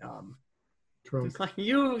 drunk. It's like,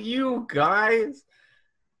 you guys,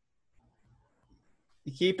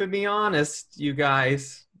 you keeping me honest, you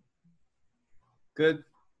guys. Good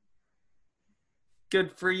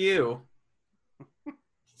for you.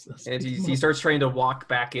 And he starts trying to walk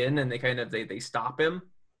back in, and they stop him.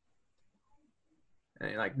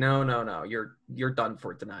 And you're like, no, you're done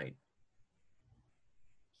for tonight.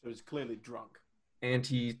 So he's clearly drunk. And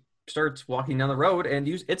he starts walking down the road, and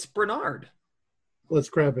it's Bernard. Let's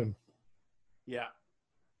grab him. Yeah.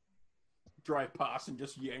 Drive past and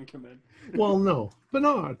just yank him in. Well, no,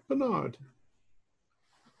 Bernard.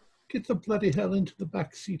 Get the bloody hell into the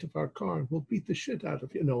back seat of our car, and we'll beat the shit out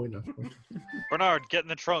of you. No, enough. Bernard, get in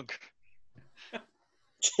the trunk.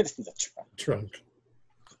 Get in the Trunk.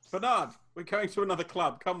 Bernard, we're going to another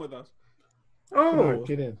club. Come with us. Bernard,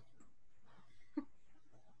 get in.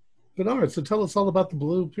 Bernard, so tell us all about the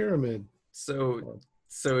Blue Pyramid. So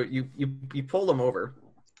you pull him over.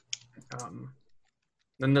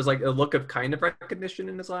 Then there's like a look of kind of recognition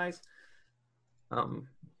in his eyes.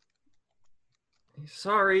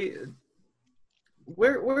 Sorry,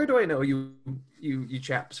 where do I know you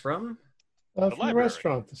chaps from? From the library.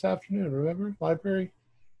 restaurant this afternoon, remember? Library?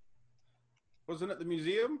 Wasn't it the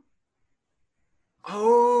museum?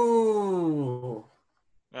 Oh,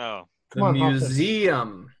 Oh, Come on, Hoffman.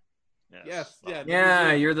 museum. Yes, yeah.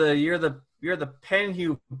 Yeah, museum. you're the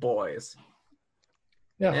Penhue boys.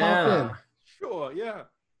 Yeah, hop in. Sure, yeah.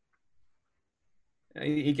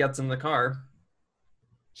 He gets in the car.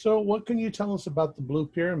 So what can you tell us about the Blue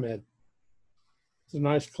Pyramid? It's a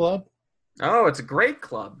nice club. Oh, it's a great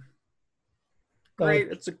club.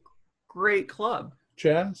 It's a great club.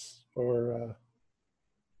 Jazz or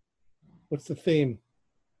what's the theme?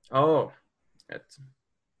 Oh, do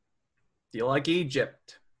you like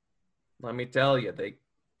Egypt? Let me tell you, they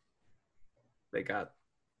got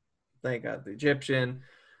the Egyptian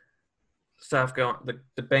stuff going.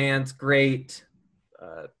 The band's great.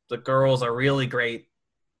 The girls are really great.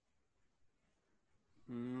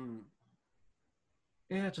 Mm.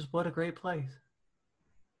 Yeah, just what a great place.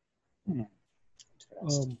 Do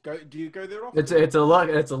you go there often? It's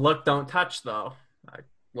a look don't touch though. I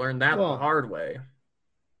learned that the hard way.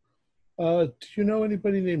 Do you know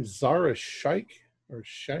anybody named Zara Sheikh or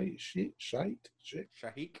Sheikh? Shahik?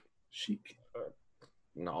 Sheikh.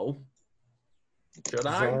 No. Should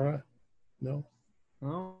I? Zara? No.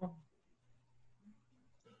 No.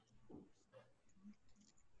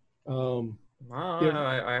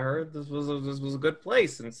 I heard this was a good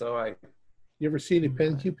place, and so I. You ever see any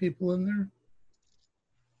Penhue people in there?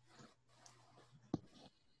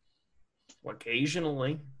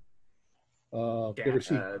 Occasionally. You ever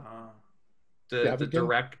see the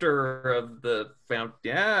director of the found?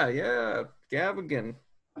 Yeah, Gavigan.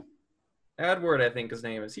 Edward, I think his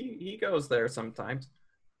name is. He goes there sometimes.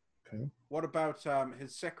 Okay. What about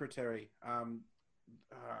his secretary?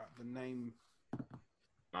 The name.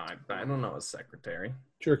 I don't know his secretary.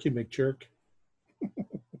 Jerky McJerk.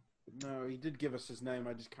 No, he did give us his name.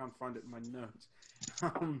 I just can't find it in my notes.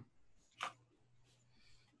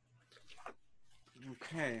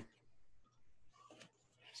 Okay.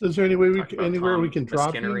 So is there any way Anywhere we can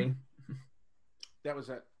drop you? That was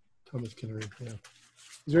it. Thomas Kinnery, yeah.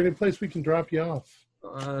 Is there any place we can drop you off?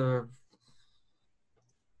 You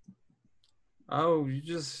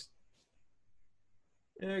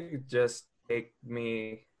could just take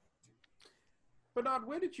me. Bernard,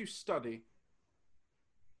 where did you study?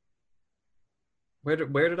 Where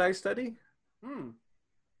did I study?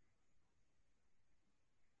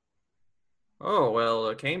 Oh,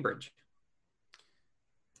 well, Cambridge.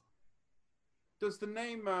 Does the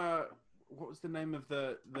name what was the name of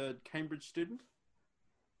the Cambridge student?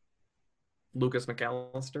 Lucas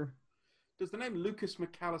McAllister. Does the name Lucas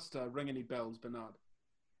McAllister ring any bells, Bernard?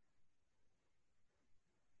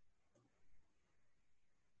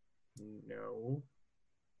 No.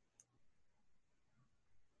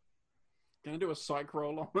 Can I do a psych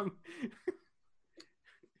roll on him?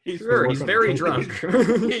 Sure, he's very drunk.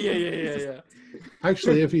 Yeah.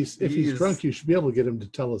 Actually, if he's He's- drunk, you should be able to get him to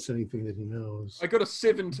tell us anything that he knows. I got a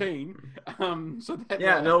 17. So that,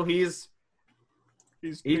 Yeah, no, he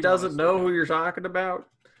being doesn't honest, know okay. who you're talking about.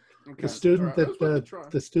 Okay. The student All right, I was worth a try.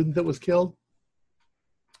 the student that was killed.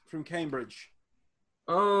 From Cambridge.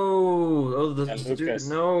 Oh, the Yeah, student. Lucas.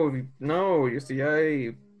 No, you see,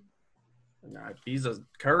 he's a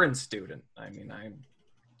current student. I mean, I'm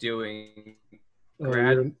doing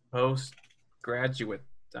postgraduate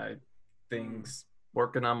things,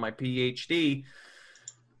 working on my PhD.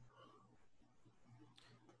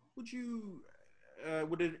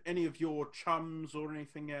 Would any of your chums or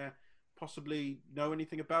anything possibly know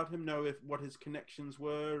anything about him? Know what his connections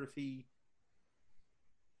were? If he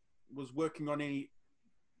was working on any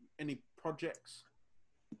projects?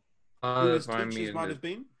 Who his teachers might have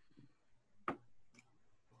been?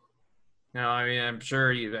 No, I mean, I'm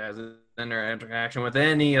sure he has an interaction with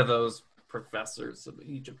any of those professors of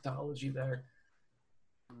Egyptology there.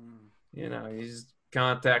 You know, he's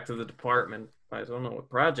contacted the department. I don't know what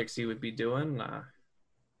projects he would be doing.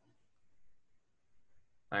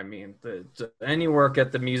 I mean, any work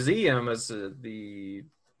at the museum is the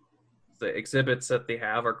exhibits that they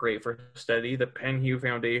have are great for study. The Penhew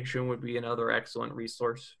Foundation would be another excellent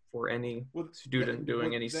resource for any student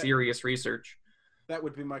doing any serious research. That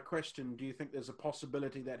would be my question. Do you think there's a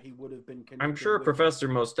possibility that he would have been connected? I'm sure a professor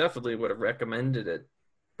most definitely would have recommended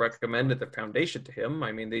the foundation to him.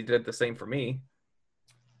 I mean, they did the same for me.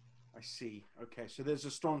 I see. Okay, so there's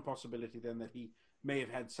a strong possibility then that he may have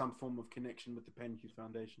had some form of connection with the Penhew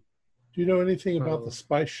Foundation. Do you know anything about the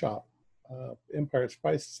spice shop, Empire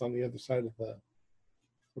Spices, on the other side of the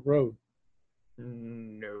road?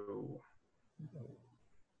 No.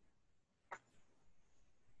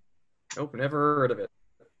 Nope, never heard of it.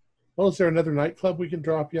 Well, is there another nightclub we can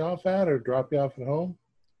drop you off at, or drop you off at home?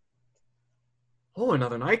 Oh,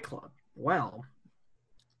 another nightclub. Well,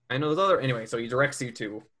 I know there's other. Anyway, so he directs you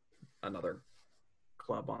to another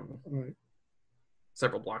club on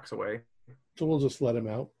several blocks away. So we'll just let him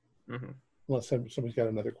out, Mm-hmm. unless somebody's got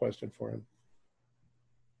another question for him.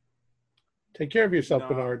 Take care of yourself,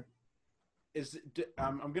 Bernard.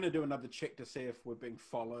 I'm going to do another check to see if we're being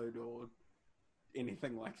followed or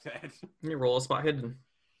anything like that. You roll a spot hidden.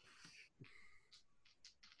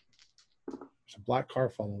 There's a black car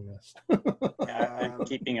following us. Yeah, I'm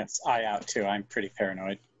keeping an eye out too. I'm pretty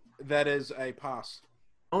paranoid. That is a pass.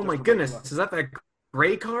 Oh my goodness, is that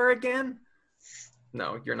gray car again?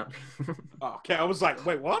 No, you're not. Oh, okay, I was like,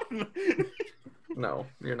 wait, what? No,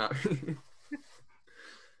 you're not.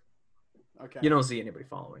 Okay. You don't see anybody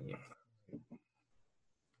following you.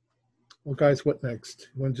 Well, guys, what next?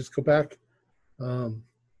 You want to just go back? There's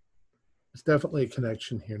definitely a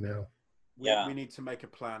connection here now. Yeah. We need to make a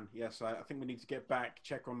plan. Yes, I think we need to get back,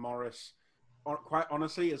 check on Morris. Quite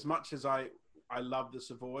honestly, as much as I love the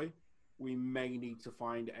Savoy, we may need to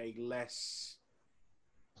find a less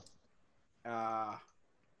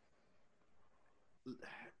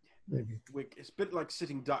Maybe. it's a bit like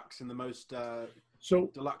sitting ducks in the most So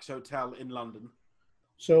deluxe hotel in London.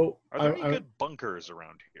 So Are there any good bunkers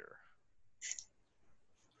around here?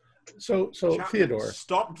 So Chapman, Theodore,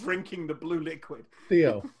 stop drinking the blue liquid.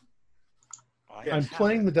 Theo, I I'm have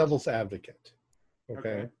playing it. the devil's advocate. Okay.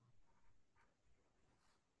 Okay.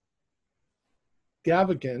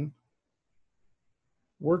 Gavigan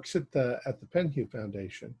works at the Penhew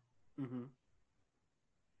Foundation, Mm-hmm.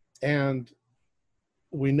 and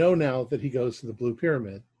we know now that he goes to the Blue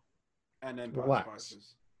Pyramid And then Relax.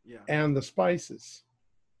 Spices. Yeah. and the spices,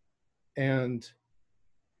 and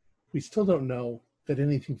we still don't know that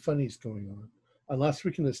anything funny is going on unless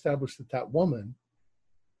we can establish that that woman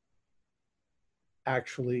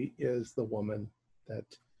actually is the woman that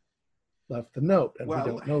left the note, and we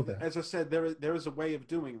don't know that. As I said, there is a way of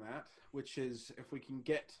doing that, which is if we can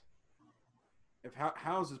get, if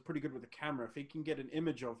Howes is pretty good with the camera, if he can get an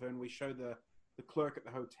image of her and we show the clerk at the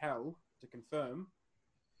hotel to confirm.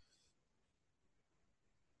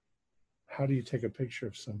 How do you take a picture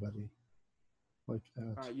of somebody like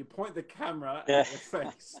that? You point the camera Yeah. at their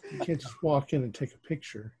face. You can't just walk in and take a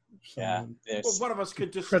picture of Yeah. someone. Well, one of us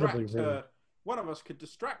could incredibly distract her. rude. One of us could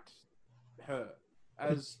distract her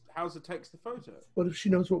as Hauser takes the photo. What if she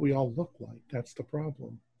knows what we all look like? That's the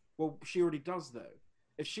problem. Well, she already does, though.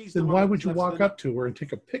 If she's Then the one why that would you left walk the up to her and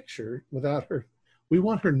take a picture without her? We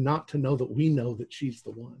want her not to know that we know that she's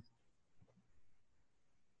the one.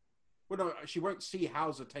 Well, no, she won't see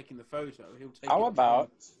Hauser taking the photo. He'll take. How it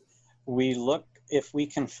about we look, if we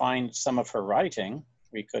can find some of her writing,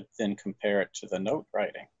 we could then compare it to the note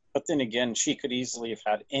writing. But then again, she could easily have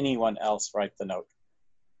had anyone else write the note.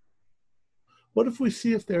 What if we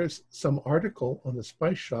see if there's some article on the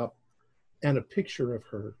spice shop and a picture of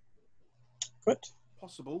her Good.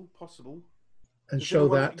 Possible. and Is show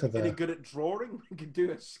anyone that to any the... good at drawing? We could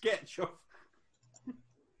do a sketch of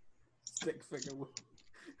stick figure.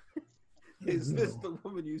 Is this the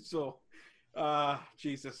woman you saw?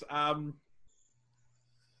 Jesus. All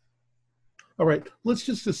right, let's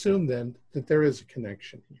just assume then that there is a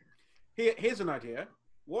connection here. Here's an idea.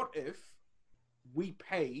 What if we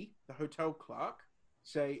pay the hotel clerk,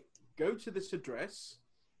 say, go to this address,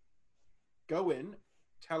 go in,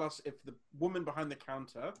 tell us if the woman behind the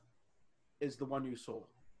counter is the one you saw.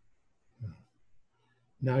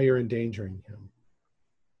 Now you're endangering him.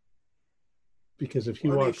 Because if he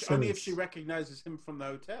walks in... Only if she recognizes him from the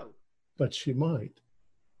hotel. But she might.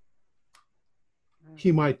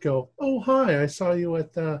 He might go, oh, hi, I saw you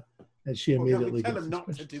at the... And she immediately tell gets him not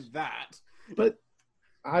to suspicious. do that. But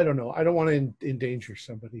I don't know. I don't want to endanger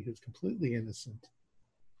somebody who's completely innocent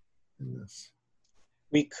in this.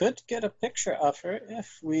 We could get a picture of her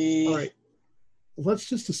if we... All right. Let's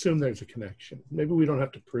just assume there's a connection. Maybe we don't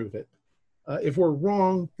have to prove it. If we're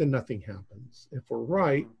wrong, then nothing happens. If we're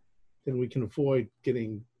right, then we can avoid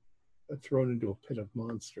getting thrown into a pit of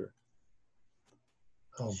monster.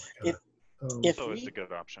 Oh my God. If So we, it's a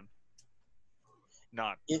good option.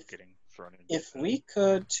 Not getting thrown into if we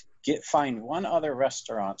could find one other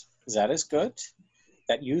restaurant that is good,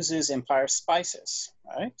 that uses Empire spices,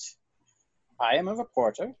 right? I am a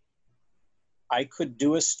reporter. I could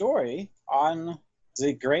do a story on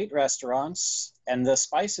the great restaurants and the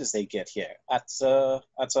spices they get here at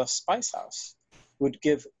a spice house. Would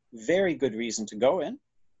give very good reason to go in,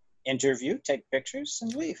 interview, take pictures,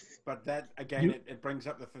 and leave. But that, again, it brings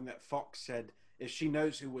up the thing that Fox said. If she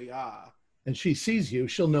knows who we are... And she sees you,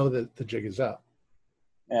 she'll know that the jig is up.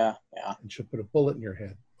 Yeah. And she'll put a bullet in your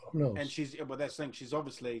head. Who knows? And that's the thing, she's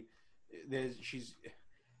obviously...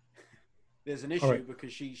 There's an issue right.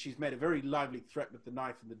 because she's made a very lively threat with the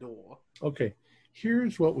knife in the door. Okay,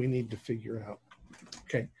 here's what we need to figure out.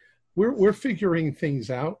 Okay, we're figuring things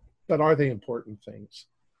out, but are they important things?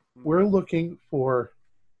 We're looking for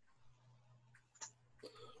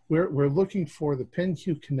we're looking for the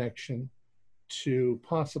Penhew connection to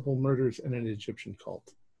possible murders in an Egyptian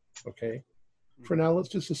cult. Okay, for now, let's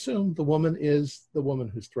just assume the woman is the woman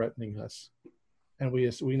who's threatening us, and we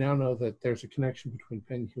now know that there's a connection between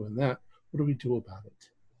Penhew and that. What do we do about it?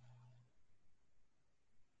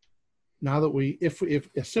 Now that if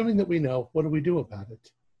assuming that we know, what do we do about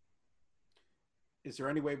it? Is there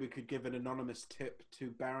any way we could give an anonymous tip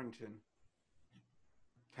to Barrington?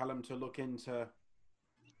 Tell him to look into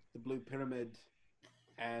the Blue Pyramid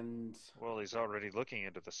and... Well, he's already looking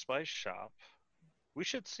into the spice shop. We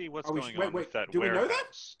should see what's Oh, going on with that do warehouse. We know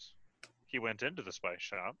that? He went into the spice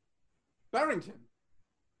shop. Barrington?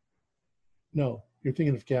 No, you're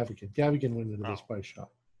thinking of Gavigan. Gavigan went into the spice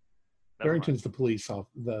shop. Barrington's the police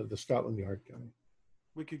the Scotland Yard guy.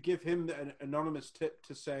 We could give him an anonymous tip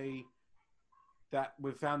to say that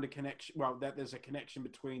we've found a connection, well, that there's a connection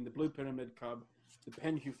between the Blue Pyramid Club, the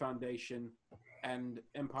Penhew Foundation, and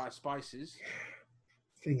Empire Spices.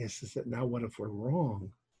 Thing is that now what if we're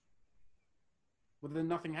wrong? Well, then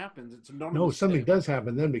nothing happens. It's anonymous. No, something does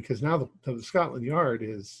happen then, because now the Scotland Yard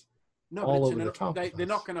is all over the top. They're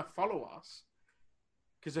not going to follow us.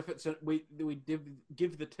 Because if it's we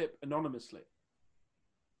give the tip anonymously.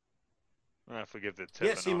 Well, if we give the tip,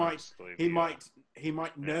 yes, he might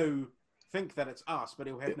think that it's us, but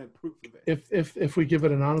he'll have no proof of it. If we give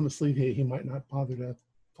it anonymously, he might not bother to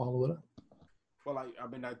follow it up. Well,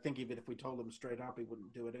 I think even if we told him straight up, he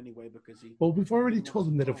wouldn't do it anyway because he. Well, we've already told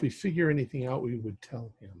him that if we figure anything out, we would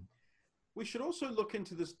tell him. We should also look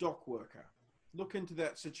into this dock worker, look into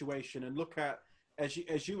that situation, and look at as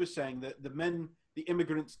you were saying that the men. The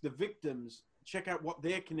immigrants, the victims, check out what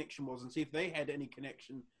their connection was and see if they had any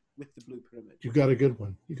connection with the Blue Pyramid. You got a good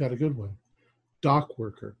one. Dock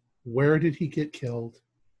worker. Where did he get killed?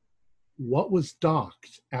 What was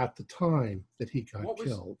docked at the time that he got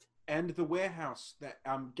killed? And the warehouse that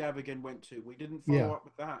Gavigan went to. We didn't follow up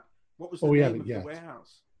with that. What was the name of the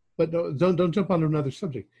warehouse? But no, don't jump on another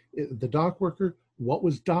subject. The dock worker, what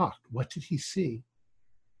was docked? What did he see?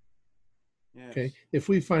 Yes. Okay, if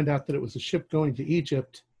we find out that it was a ship going to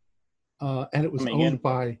Egypt and it was owned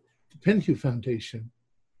by the Penhew Foundation,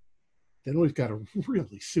 then we've got a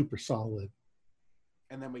really super solid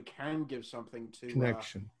and then we can give something to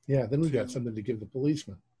connection. Then we've got something to give the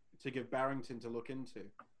policeman. To give Barrington to look into.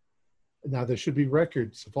 Now there should be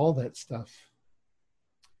records of all that stuff.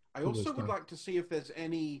 I also would like to see if there's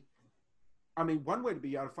any. I mean, one way to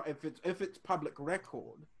be able to, if it's public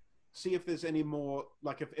record, see if there's any more,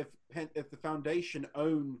 like if the Foundation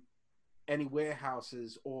own any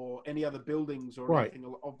warehouses or any other buildings or Right.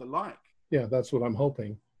 anything of the like. Yeah, that's what I'm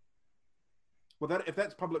hoping. Well, if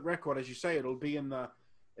that's public record, as you say, it'll be in the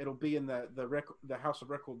House of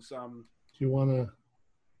Records. Do you wanna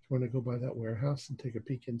go by that warehouse and take a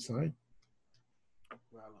peek inside?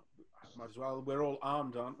 Well, might as well. We're all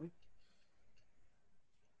armed, aren't we?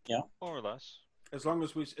 Yeah. More or less. As long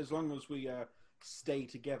as we stay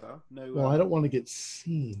together. No. Well, I don't want to get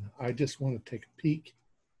seen. I just want to take a peek.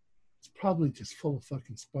 It's probably just full of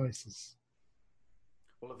fucking spices.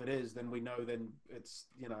 Well, if it is, then we know. Then it's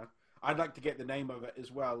I'd like to get the name of it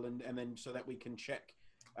as well, and then so that we can check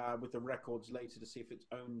with the records later to see if it's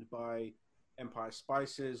owned by Empire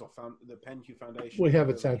Spices or the Penhew Foundation. We have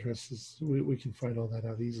its addresses. We can find all that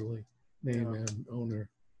out easily. Name and owner.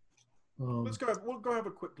 Let's go. We'll go have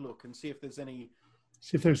a quick look and see if there's any.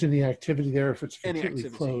 See if there's any activity there. If it's completely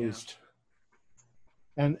activity, closed.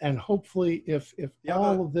 Yeah. And hopefully, if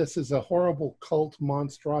all of this is a horrible cult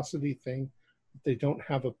monstrosity thing, they don't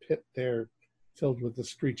have a pit there filled with a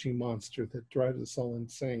screeching monster that drives us all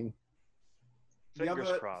insane. The Fingers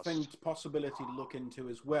other crossed. possibility to look into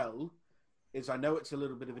as well is, I know it's a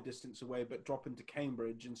little bit of a distance away, but drop into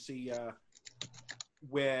Cambridge and see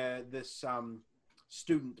where this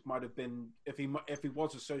student might have been, if he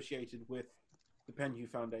was associated with the Penhew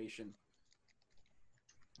Foundation.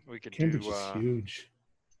 We could Cambridge do. is huge.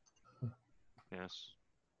 Yes.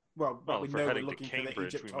 Well, but Well, we if know we're we're heading to looking for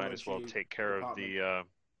Cambridge, the we might as well Egyptology take care of department.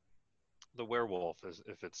 the werewolf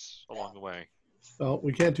if it's along the way. Well,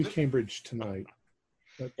 we can't do Cambridge tonight,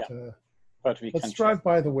 but But we let's can drive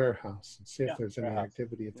by the warehouse and see if Yeah, there's any warehouse.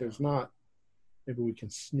 activity. If Yeah. there's not, maybe we can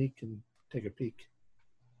sneak and take a peek.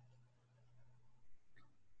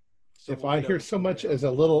 So If we'll I head hear over so to much there. as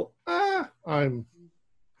a little, I'm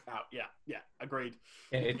Oh, yeah, agreed.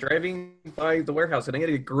 Okay, driving by the warehouse, and I get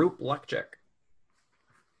a group luck check.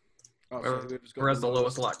 Oh, so whoever's got Who has the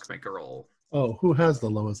lowest luck? Make a roll. Oh, who has the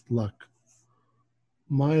lowest luck?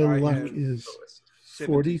 My I luck have is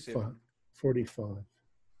 77. 45.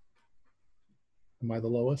 Am I the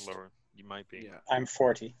lowest? Lower, you might be. Yeah. I'm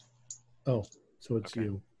 40. Oh, so it's Okay.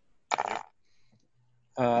 you.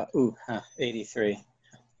 83.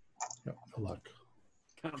 Yep, no luck.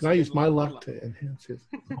 Can't Can I use spend my luck on luck to enhance his?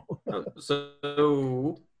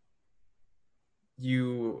 So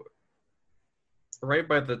you right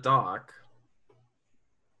by the dock,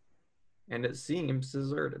 and it seems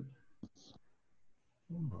deserted.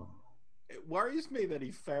 Oh. It worries me that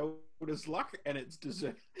he failed his luck and it's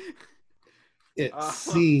deserted. It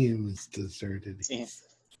seems deserted. Seems.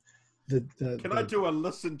 Can I do a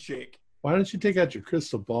listen check? Why don't you take out your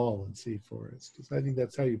crystal ball and see for us? Because I think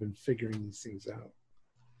that's how you've been figuring these things out.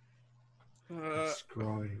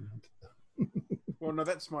 Scrying. Well, no,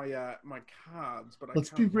 that's my my cards. But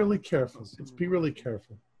Let's I be can't really it's careful. not Let's sitting be in really front of me.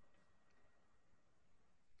 careful.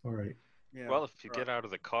 All right. Yeah. Well, if you right. get out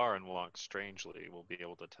of the car and walk strangely, we'll be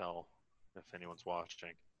able to tell if anyone's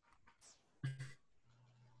watching.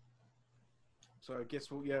 So I guess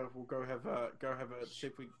we'll go have a see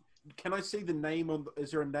if we. Can I see the name on?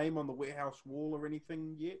 Is there a name on the warehouse wall or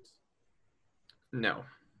anything yet? No.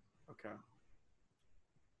 Okay.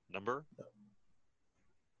 Number?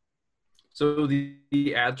 So the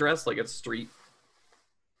address, like its street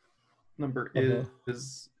number,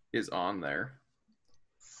 is on there.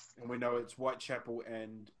 And we know it's Whitechapel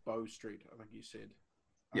and Bow Street. I think you said.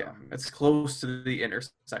 Yeah, it's close to the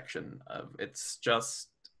intersection of. It's just.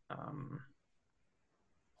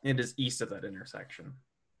 It is east of that intersection.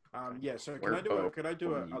 Yeah. So Where can I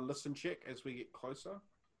do a Bow- listen check as we get closer?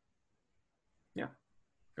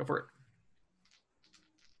 Go for it.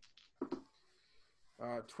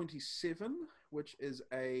 27, which is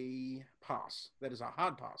a pass. That is a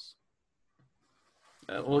hard pass.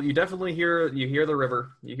 Well, you definitely hear the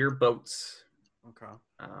river. You hear boats. Okay.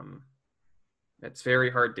 It's very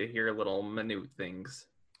hard to hear little minute things.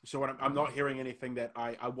 So what I'm not hearing anything that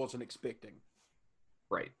I wasn't expecting.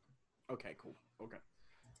 Right. Okay. Cool. Okay.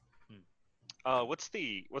 What's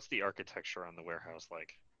the architecture on the warehouse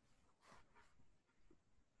like?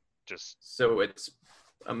 Just So it's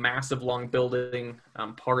a massive long building.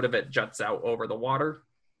 Part of it juts out over the water.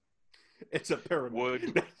 It's a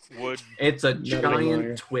pyramid. wood, It's a Another giant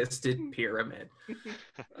liar. twisted pyramid.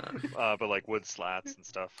 but like wood slats and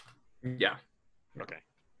stuff. Yeah. Okay.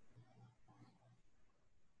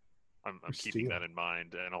 I'm Or keeping steel. that in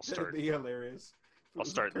mind, and I'll That'd start. be hilarious. I'll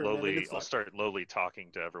start lowly. It's I'll like- start lowly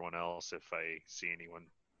talking to everyone else if I see anyone,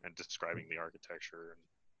 and describing the architecture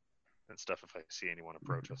and stuff if I see anyone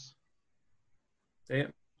approach us.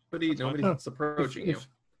 Nobody, That's fine. nobody's approaching you.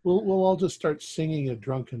 We'll all just start singing a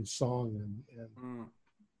drunken song and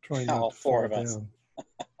try not All to four fall of us. down.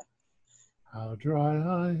 How dry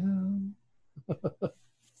I am,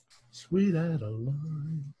 sweet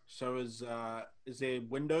Adeline. So is there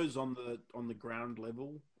windows on the ground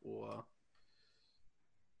level or?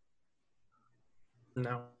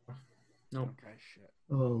 No. Okay, shit.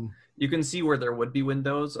 You can see where there would be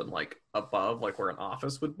windows and like above, like where an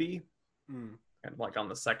office would be, and like on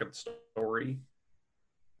the second story.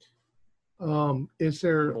 Is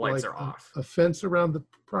there The lights like are off. a fence around the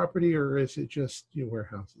property, or is it just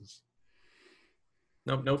warehouses?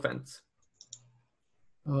 No fence.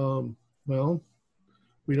 Well,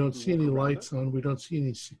 we don't see any Walk around lights on. We don't see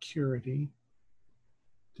any security.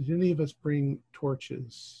 Did any of us bring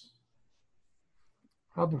torches?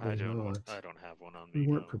 Probably I don't not. have one on me. We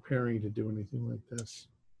weren't no. preparing to do anything like this.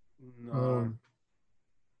 No.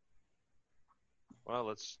 Well,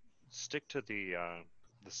 let's stick to the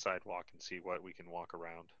sidewalk and see what we can walk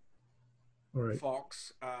around. All right.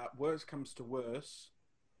 Fox, worst comes to worst,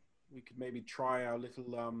 we could maybe try our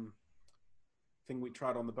little thing we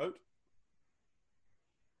tried on the boat.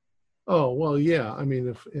 Oh well, yeah. I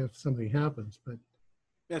mean, if something happens, but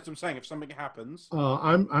That's what I'm saying. If something happens,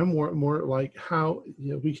 I'm more like how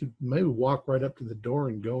we could maybe walk right up to the door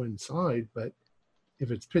and go inside, but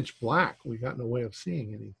if it's pitch black, we got no way of seeing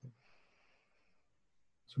anything.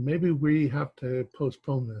 So maybe we have to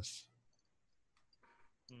postpone this.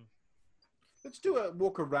 let's do a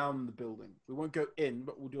walk around the building. We won't go in,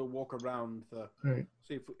 but we'll do a walk around the. All right.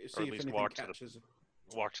 See if Or at anything least walk catches.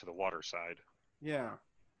 to the water side. Yeah.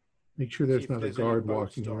 Make sure See there's if not a there's any guard boat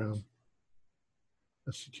walking stops. around.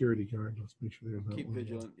 A security guard. Let's make sure there's not Keep one.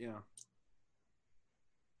 vigilant. Yeah.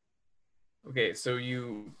 Okay, so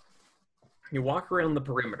you walk around the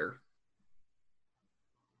perimeter,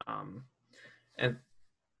 and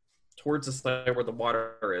towards the side where the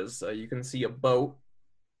water is, you can see a boat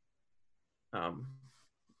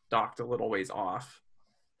docked a little ways off,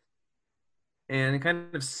 and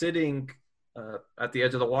kind of sitting at the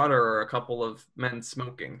edge of the water are a couple of men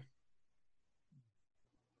smoking.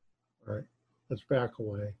 All right. Let's back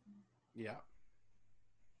away. Yeah.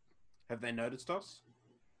 Have they noticed us?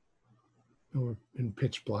 We're in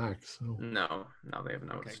pitch black, so No, they have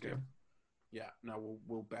noticed good. you. Yeah. No,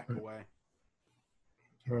 we'll back Right. away.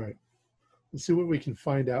 all right. Let's see what we can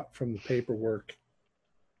find out from the paperwork,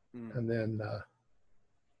 and then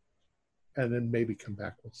maybe come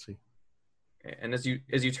back. We'll see. And as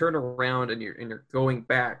you turn around and you're going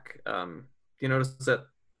back, you notice that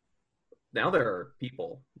now there are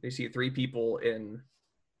people. You see 3 people in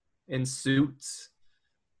suits,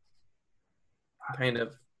 kind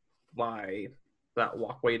of by that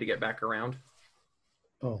walkway to get back around.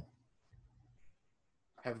 Oh,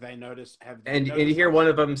 Have they noticed? And you hear one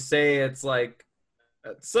of them say, "It's like,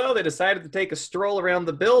 so they decided to take a stroll around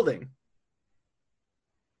the building."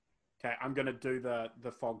 Okay, I'm gonna do the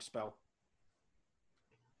fog spell.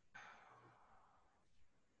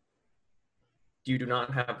 You do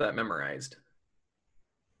not have that memorized.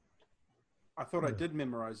 I thought I did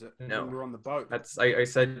memorize it No. when we were on the boat. I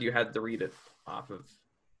said you had to read it off of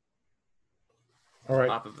all right.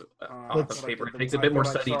 off of Let's- paper. It I takes a thought bit more I-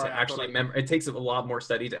 study sorry, to I actually thought It takes a lot more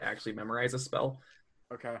study to actually memorize a spell.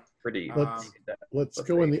 Okay. Pretty. Let's Let's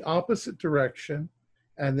go in see. the opposite direction,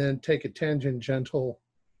 and then take a tangential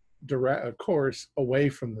course away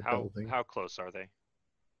from the building. How close are they?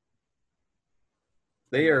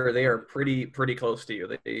 They are pretty close to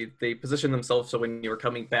you. They position themselves so when you're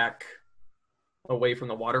coming back away from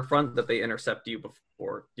the waterfront that they intercept you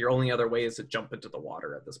before. Your only other way is to jump into the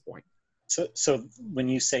water at this point. So when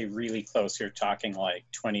you say really close, you're talking like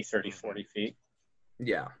 20, 30, 40 feet?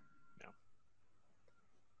 Yeah. Yeah.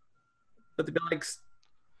 But they'd be like,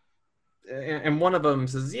 and one of them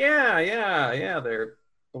says, yeah, they're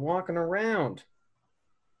walking around.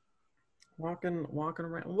 Walking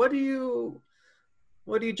around. What do you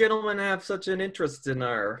gentlemen have such an interest in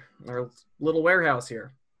our little warehouse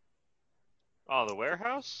here? Oh, the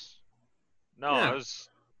warehouse? No, Yeah.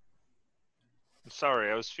 Sorry,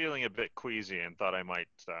 I was feeling a bit queasy and thought I might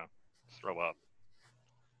throw up.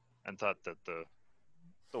 And thought that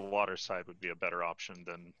the water side would be a better option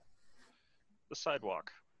than the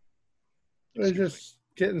sidewalk. We're Excuse just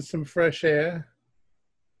getting some fresh air.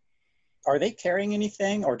 Are they carrying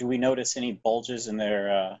anything, or do we notice any bulges in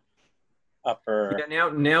their upper? Yeah,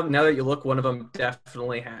 now that you look, one of them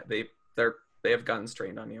definitely they have guns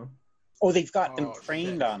trained on you. Oh, they've got them shit,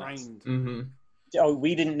 trained on us. trained. Mm-hmm. Oh,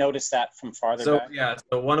 we didn't notice that from farther So back. yeah,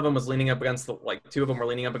 so one of them was leaning up against two of them were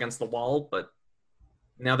leaning up against the wall, but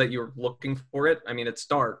now that you're looking for it, I mean it's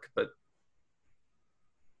dark, but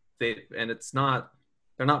it's not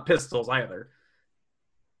They're not pistols either.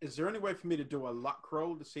 Is there any way for me to do a luck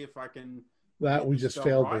roll to see if I can... That we just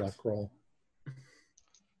failed right? the luck roll.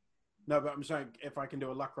 No, but I'm saying if I can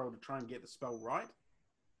do a luck roll to try and get the spell right,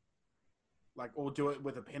 like, or do it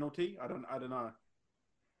with a penalty. I don't know.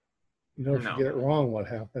 You know, if you get it wrong, what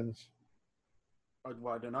happens?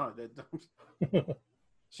 Well, I don't know.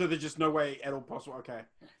 So there's just no way at all possible. Okay.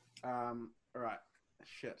 All right.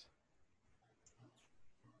 Shit.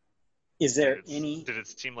 Is there any... Did it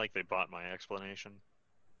seem like they bought my explanation?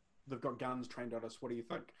 They've got guns trained on us. What do you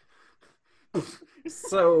think?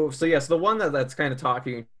 So yes, the one that's kind of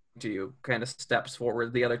talking to you kind of steps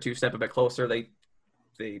forward. The other two step a bit closer. They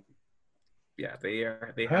have.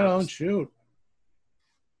 I don't shoot.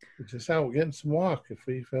 We're just out getting some walk. If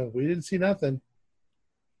we didn't see nothing.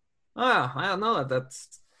 I don't know.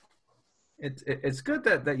 It's good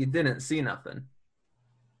that you didn't see nothing.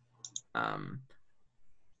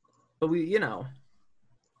 But we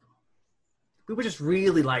would just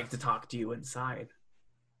really like to talk to you inside.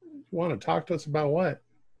 You want to talk to us about what?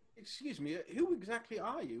 Excuse me, who exactly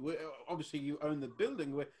are you? Obviously, you own the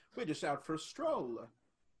building. We're just out for a stroll.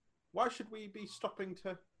 Why should we be stopping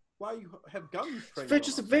to... Why you have guns trained It's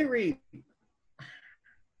just a very...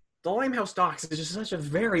 The Limehouse Docks is just such a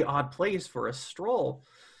very odd place for a stroll.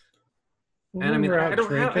 And I mean, I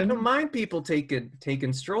don't mind people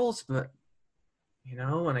taking strolls, but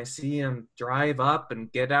when I see them drive up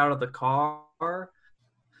and get out of the car,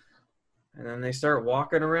 and then they start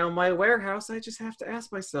walking around my warehouse, I just have to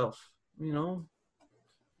ask myself,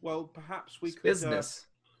 Well, perhaps we could... Business.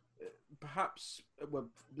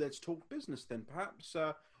 Well, let's talk business then. Perhaps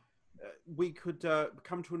we could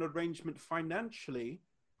come to an arrangement financially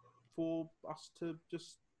for us to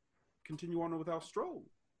just continue on with our stroll.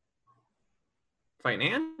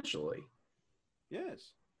 Financially?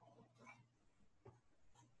 Yes.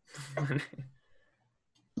 I'm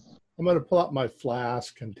going to pull up my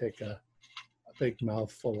flask and take a big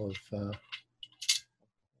mouthful of...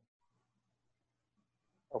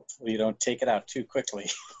 Hopefully you don't take it out too quickly.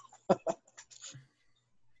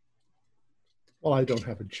 Well, I don't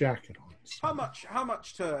have a jacket on. So. How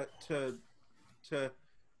much to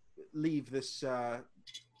leave this a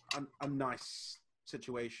nice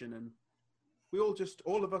situation, and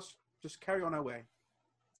all of us just carry on our way?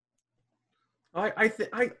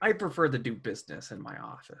 I prefer to do business in my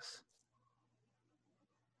office.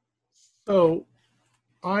 So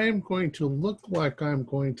I am going to look like I'm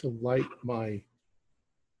going to light my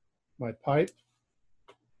pipe,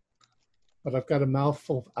 but I've got a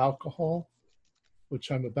mouthful of alcohol,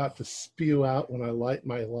 which I'm about to spew out when I light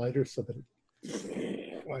my lighter, so that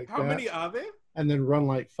it, like How many are there? And then run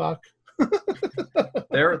like fuck.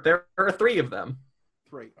 There are 3 of them.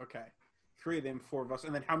 3, okay. 3 of them, 4 of us,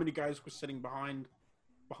 and then how many guys were sitting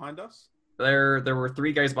behind us? There were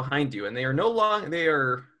 3 guys behind you, and they are no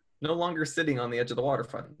longer sitting on the edge of the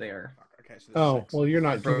waterfront. They are. Okay, so 6. Well, you're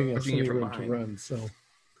not giving us Approaching you any from room to behind. run, so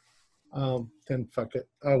then fuck it.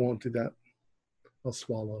 I won't do that. I'll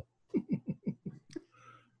swallow.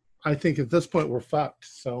 I think at this point we're fucked,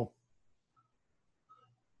 so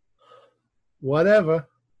whatever.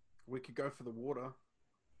 We could go for the water.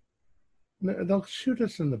 No, they'll shoot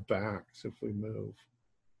us in the backs if we move.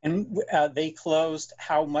 And they closed.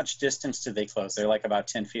 How much distance did they close? They're like about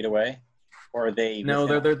 10 feet away, or are they? No,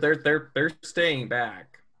 they're staying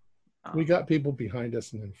back. We got people behind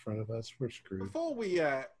us and in front of us. We're screwed.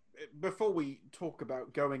 Before we talk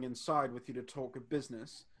about going inside with you to talk of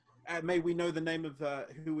business, may we know the name of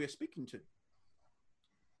who we're speaking to?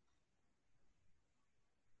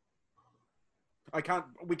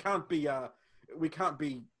 We can't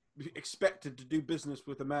be expected to do business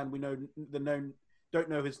with a man we don't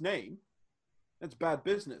know his name. That's bad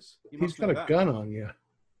business. He's got a gun on you.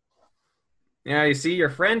 Yeah, you see,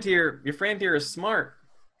 your friend here is smart.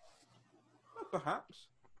 Perhaps.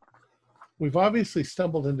 We've obviously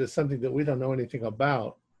stumbled into something that we don't know anything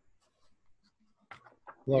about.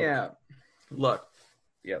 Look. Yeah. Look.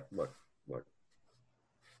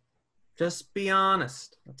 Just be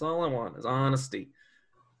honest. That's all I want is honesty.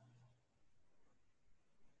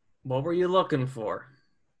 What were you looking for?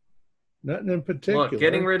 Nothing in particular. Look,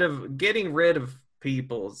 getting rid of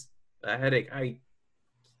people's a headache I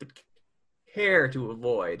would care to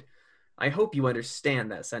avoid. I hope you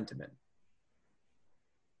understand that sentiment.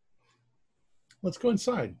 Let's go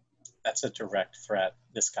inside. That's a direct threat.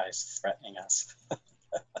 This guy's threatening us.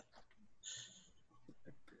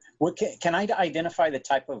 Can I identify the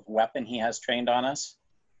type of weapon he has trained on us?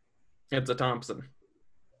 It's a Thompson.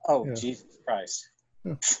 Oh, Yeah. Jesus Christ.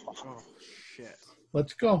 Yeah. Oh, shit.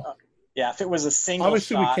 Let's go. Yeah, if it was a single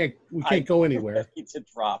Obviously, shot, we can't go anywhere. to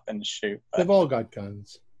drop and shoot. But, They've all got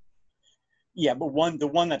guns. yeah, but the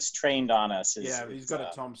one that's trained on us is he's got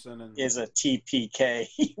a Thompson and is a TPK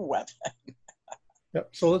weapon. Yep.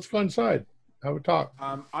 So let's go inside. Have a talk.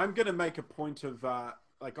 I'm gonna make a point of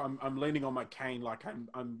like I'm leaning on my cane, like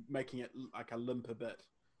I'm making it like a limp a bit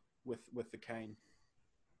with the cane.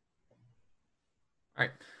 All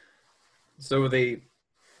right. So they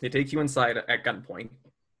take you inside at gunpoint.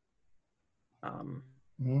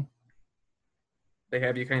 Mhm. They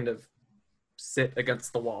have you kind of sit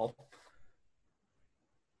against the wall.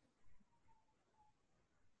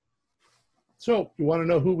 So you want to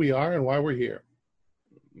know who we are and why we're here,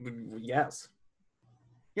 Yes.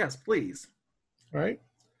 Yes, please. all right?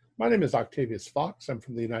 My name is Octavius Fox. I'm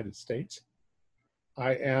from the United States.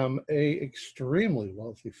 I am a extremely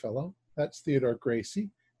wealthy fellow. That's Theodore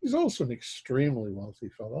Gracie. He's also an extremely wealthy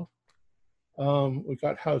fellow. We've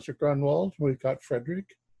got Hauser Grunwald. We've got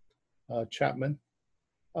Frederick Chapman.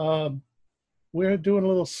 We're doing a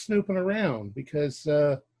little snooping around because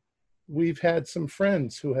we've had some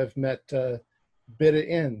friends who have met bitter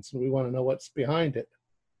ends, and we want to know what's behind it.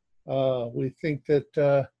 We think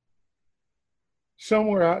that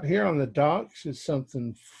somewhere out here on the docks is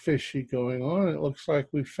something fishy going on, and it looks like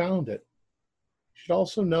we found it. You should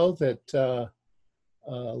also know that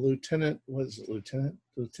Lieutenant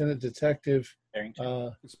Detective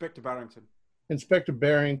Inspector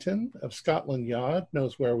Barrington of Scotland Yard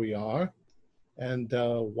knows where we are and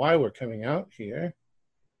why we're coming out here.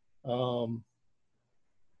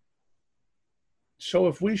 So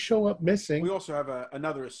if we show up missing... We also have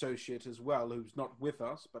another associate as well who's not with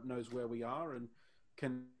us but knows where we are and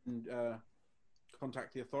can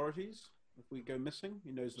contact the authorities if we go missing.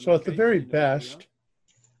 He knows the So at the very location, he knows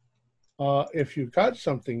where we best, if you've got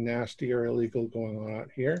something nasty or illegal going on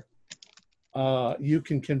out here, you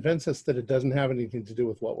can convince us that it doesn't have anything to do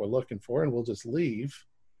with what we're looking for, and we'll just leave.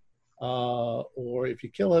 Or if you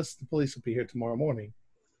kill us, the police will be here tomorrow morning.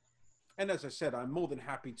 And as I said, I'm more than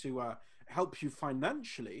happy to help you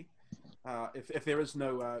financially if there is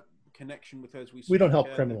no connection with us. We don't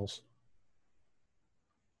help criminals.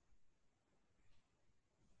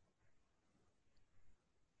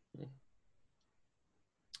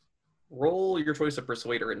 Roll your choice of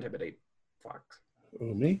persuade or intimidate, Fox.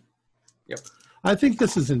 Oh, me? Yep. I think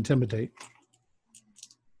this is intimidate.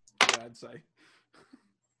 Yeah, I'd say.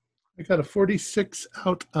 I got a 46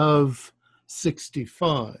 out of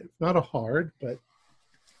 65. Not a hard, but...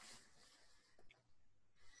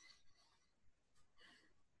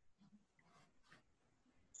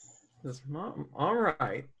 All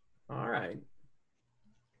right. All right.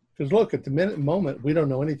 Because look, at the moment, we don't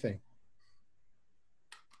know anything.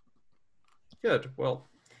 Good. Well,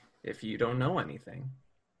 if you don't know anything.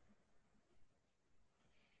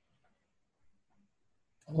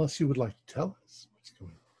 Unless you would like to tell us what's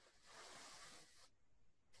going on.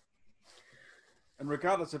 And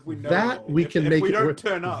regardless if we know that we can make if we it don't worth,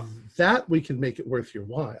 turn up. That we can make it worth your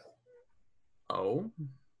while. Oh?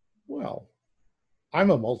 Well,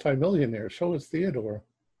 I'm a multimillionaire. So is Theodore.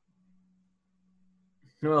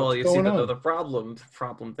 Well, What's you see, going on? the problem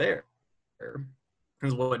there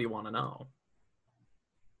is what do you want to know?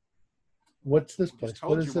 What's this place?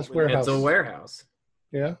 What is this warehouse? It's a warehouse.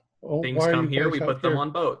 Yeah. Oh, Things come here, we put them on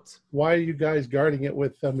boats. Why are you guys guarding it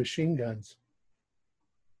with machine guns?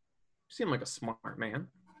 You seem like a smart man.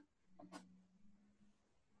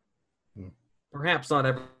 Hmm. Perhaps not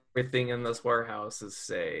everything in this warehouse is,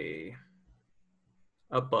 say,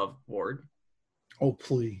 above board. Oh,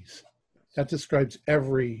 please. That describes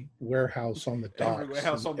every warehouse on the docks. Every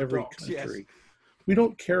warehouse on the docks, country. yes. We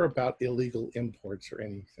don't care about illegal imports or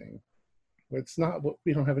anything. It's not what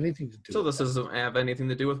we don't have anything to do. So this doesn't have anything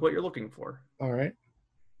to do with what you're looking for. All right.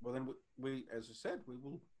 Well, then we, as I said, we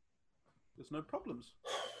will. There's no problems.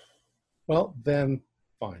 Well, then,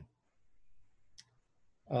 fine.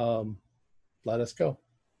 Let us go.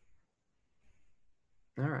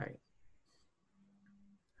 All right.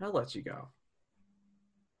 I'll let you go.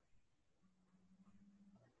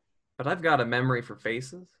 But I've got a memory for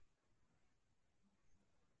faces.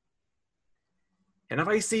 And if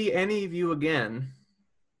I see any of you again,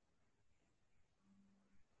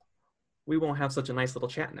 we won't have such a nice little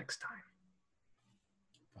chat next time.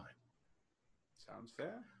 Fine. Sounds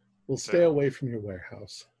fair. We'll stay away from your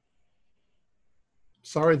warehouse.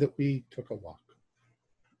 Sorry that we took a walk.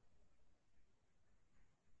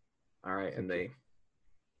 All right, and they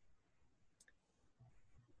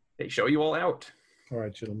show you all out. All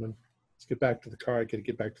right, gentlemen. Let's get back to the car. I got to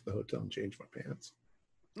get back to the hotel and change my pants.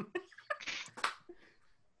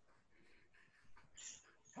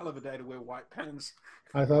 Hell of a day to wear white pants.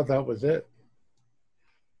 I thought that was it.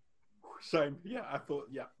 Same. Yeah, I thought,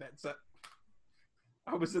 yeah, that's it.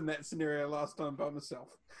 I was in that scenario last time by myself.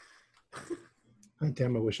 God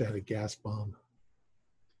damn, I wish I had a gas bomb.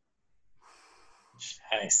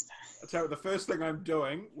 Nice. I'll tell you, the first thing I'm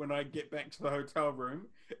doing when I get back to the hotel room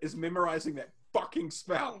is memorizing that fucking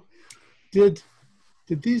spell. Did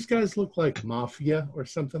these guys look like mafia or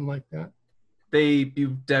something like that?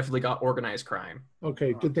 You definitely got organized crime.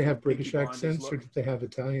 Okay, did they have British Peaky Blinders accents or look. did they have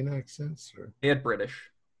Italian accents? Or They had British.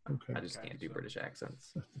 okay, I just Okay, can't do so- British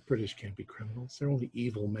accents. the British can't be criminals. They're only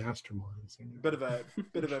evil masterminds. Bit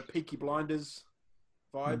of a Peaky Blinders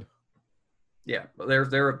vibe. Yeah, but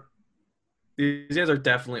they're these guys are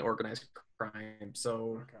definitely organized crime.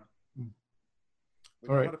 So Okay. Hmm. We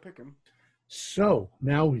All know right. how to pick them. So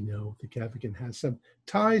now we know that Gavigan has some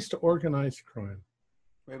ties to organized crime.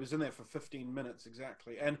 He was in there for 15 minutes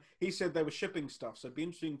exactly, and he said they were shipping stuff. So it'd be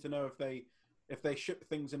interesting to know if they ship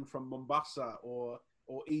things in from Mombasa or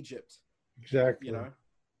Egypt. Exactly. You know.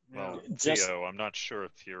 Well, Just- Theo, I'm not sure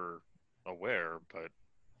if you're aware, but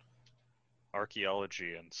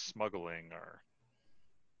archaeology and smuggling are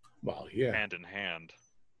Well, yeah. hand in hand.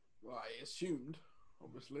 Well, I assumed.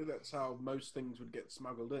 Obviously, that's how most things would get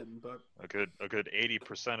smuggled in. But A good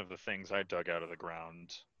 80% of the things I dug out of the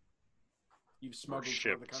ground, you've smuggled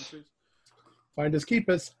to other shipped. countries. Find us, keep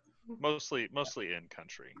us. mostly in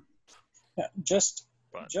country. Yeah, just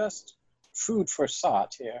But food for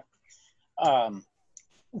thought here.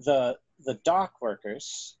 The dock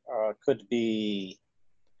workers could be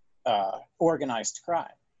organized crime.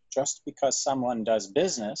 Just because someone does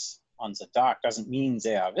business on the dock doesn't mean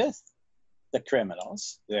they are with the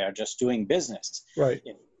criminals. They are just doing business. Right.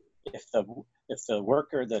 If the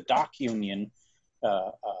worker, the dock union,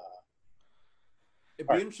 It'd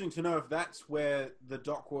be interesting to know if that's where the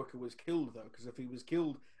dock worker was killed, though, because if he was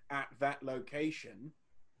killed at that location,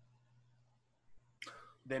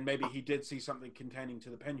 then maybe he did see something containing to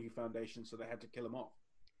the Penhu Foundation, so they had to kill him off.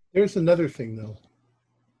 There's another thing, though.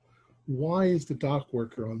 Why is the dock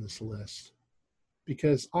worker on this list?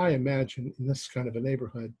 Because I imagine in this kind of a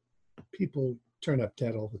neighborhood, people turn up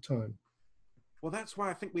dead all the time. Well, that's why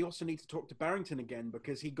I think we also need to talk to Barrington again,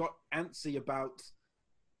 because he got antsy about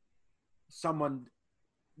someone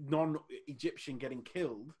non-Egyptian getting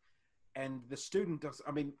killed, and the student does.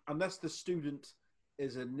 I mean, unless the student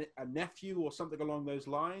is a nephew or something along those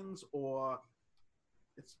lines, or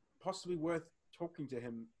it's possibly worth talking to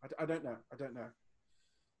him. I don't know.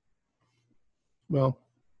 Well,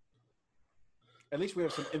 At least we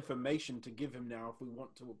have some information to give him now if we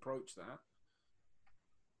want to approach that.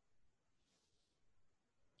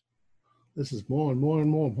 this is more and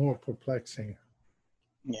more perplexing.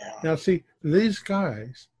 yeah. Now, see, these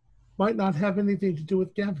guys might not have anything to do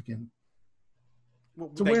with Gavigan. Well,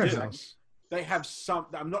 It's a they do. warehouse. They have some.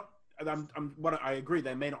 I agree.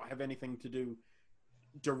 They may not have anything to do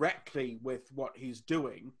directly with what he's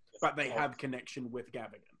doing, but they have connection with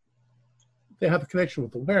Gavigan. They have a connection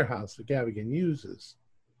with the warehouse that Gavigan uses.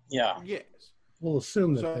 Yeah. Yes. We'll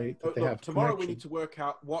assume that So they look, have tomorrow we connection. need to work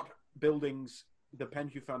out what buildings the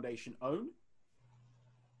Penhu Foundation own.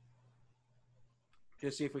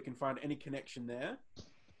 To see if we can find any connection there.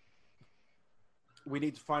 We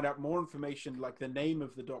need to find out more information, like the name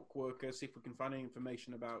of the dock worker, see if we can find any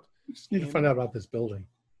information about. We just need to find out about this building.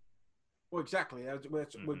 Well, exactly.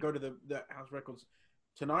 We'll go to the house records.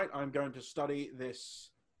 Tonight I'm going to study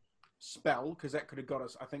this spell, because that could have got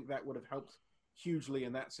us. I think that would have helped hugely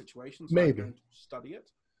in that situation. So Maybe. I'm going to study it.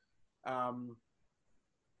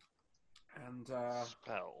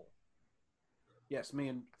 Spell. Yes, me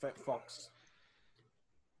and Fat Fox.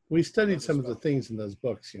 We studied Another some of the spell. things in those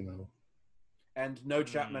books, you know. And no,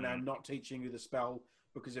 Chapman, I'm not teaching you the spell,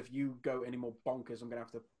 because if you go any more bonkers, I'm going to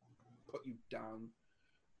have to put you down.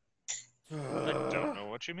 I don't know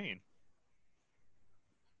what you mean.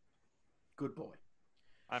 Good boy.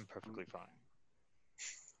 I'm perfectly fine.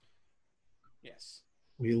 Yes.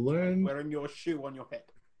 We learned, Wearing your shoe on your head.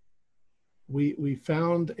 we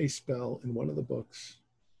found a spell in one of the books,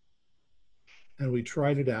 and we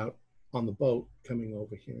tried it out on the boat coming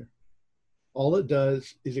over here. All it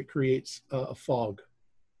does is it creates a fog,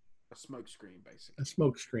 A smoke screen, basically. a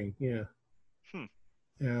smoke screen, yeah. Hmm.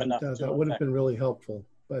 And Enough to that would have affect- been really helpful,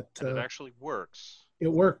 but And it actually works. it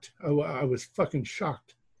worked. I was fucking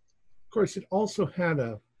shocked. Of course, it also had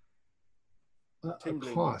a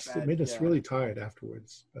Tingling, cost. It bad, made us yeah. really tired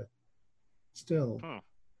afterwards, but still, Hmm.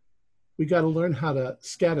 we got to learn how to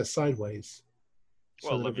scatter sideways.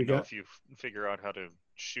 Well, that let if me we know got- if you figure out how to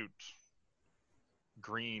shoot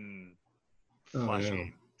green Oh, flashy yeah.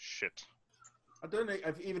 shit. I don't know.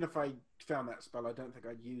 Even if I found that spell, I don't think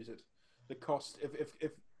I'd use it. The cost,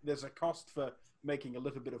 if there's a cost for making a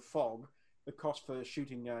little bit of fog, the cost for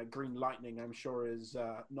shooting green lightning, I'm sure, is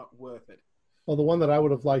not worth it. Well, the one that I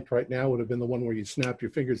would have liked right now would have been the one where you snap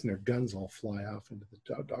your fingers and their guns all fly off into the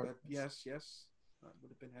dark. Yes, that would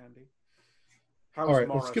have been handy. All right,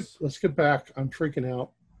 let's get back. I'm freaking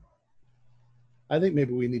out. I think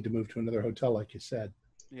maybe we need to move to another hotel, like you said.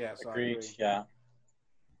 Yes, Agreed. I agree. Yeah.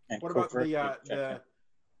 And What about covertly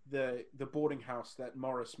the boarding house that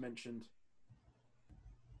Morris mentioned?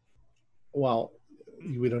 Well,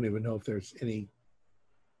 we don't even know if there's any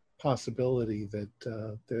possibility that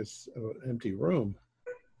there's an empty room.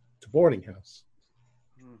 It's a boarding house.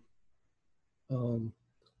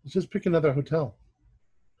 Let's just pick another hotel.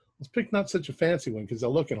 Let's pick not such a fancy one because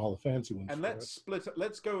they'll look at all the fancy ones. And let's split.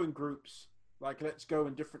 Let's go in groups. Like, let's go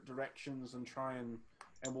in different directions and try and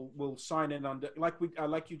we'll sign in under like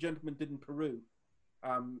you gentlemen did in Peru.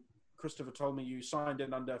 Christopher told me you signed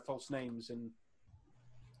in under false names in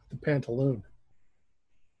the Pantaloon.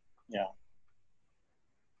 Yeah.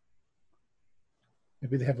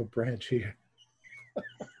 Maybe they have a branch here.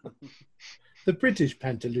 The British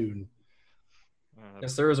Pantaloon.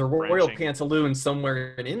 Yes, there is a royal pantaloon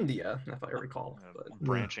somewhere in India, if I recall.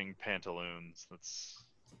 Branching pantaloons. That's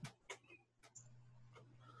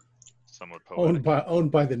somewhat poetic.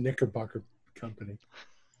 Owned by the Knickerbocker Company.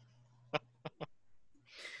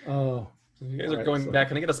 Oh, you guys are going back.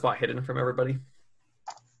 Can I get a spot hidden from everybody?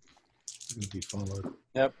 Going to be followed.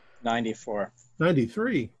 Yep, 94.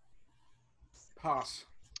 93. Pass.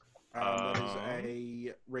 That is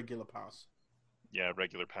a regular pass. Yeah,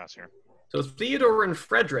 regular pass here. So Theodore and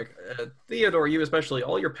Frederick, Theodore, you especially,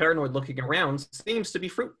 all your paranoid looking around seems to be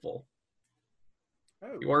fruitful.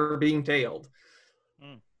 Oh. You are being tailed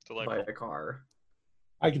by Delightful. a car.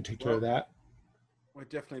 I can take care of that. We're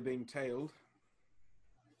definitely being tailed.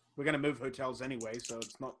 We're going to move hotels anyway, so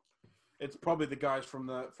it's not. It's probably the guys from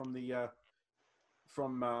the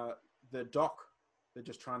dock. They're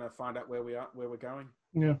just trying to find out where we're going.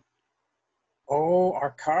 Yeah. Oh,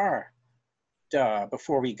 our car.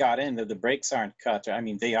 Before we got in, the brakes aren't cut. I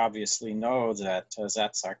mean, they obviously know that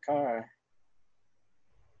that's our car.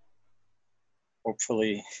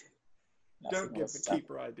 Hopefully. Don't give the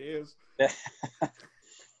keeper ideas.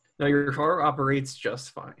 No, your car operates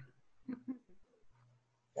just fine.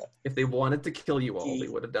 If they wanted to kill you all, they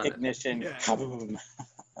would have done ignition, it. kaboom.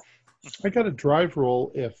 I got a drive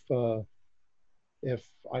roll if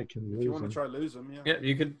I can lose If you want them. to try lose them, yeah. Yeah,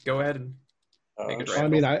 you could go ahead and make a drive. I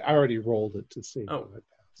mean, I already rolled it to see. Oh,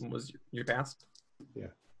 was your pass? Yeah.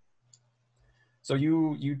 So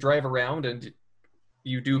you drive around and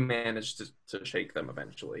you do manage to shake them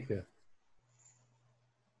eventually. Yeah.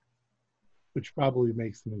 Which probably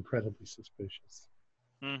makes them incredibly suspicious.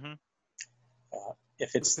 Mm-hmm.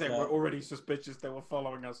 If it's They were already suspicious. They were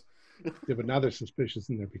following us. Yeah, but now they're suspicious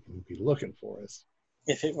and they're going to be looking for us.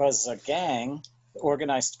 If it was a gang,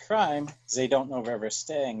 organized crime, they don't know where we're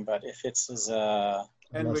staying. But if it's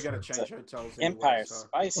and we're going to change hotels. Empire anyway, so.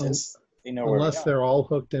 Spices, they know where we are. Unless they're all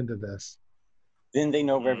hooked into this. Then they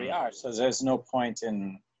know where we are. So there's no point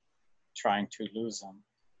in trying to lose them.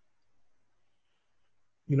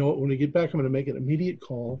 You know what? When we get back, I'm going to make an immediate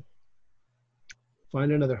call,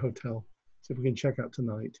 find another hotel, see if we can check out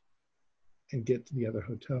tonight, and get to the other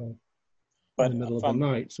hotel in the middle of the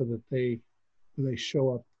night so that when they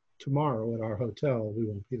show up tomorrow at our hotel, we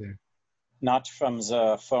won't be there. Not from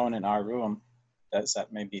the phone in our room. That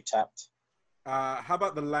may be tapped. How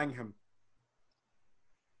about the Langham?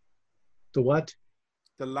 The what?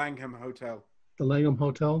 The Langham Hotel. The Langham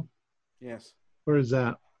Hotel? Yes. Where is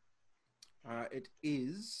that? It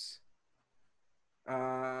is.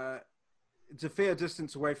 It's a fair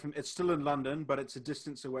distance away from. It's still in London, but it's a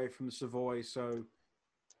distance away from the Savoy, so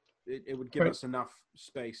it would give us enough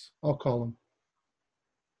space. I'll call them.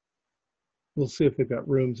 We'll see if they've got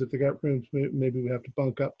rooms. If they got rooms, maybe we have to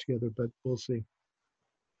bunk up together, but we'll see.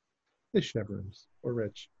 They should have rooms. We're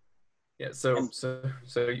rich. Yeah. So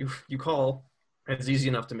you call, and it's easy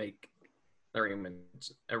enough to make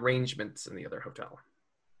arrangements in the other hotel.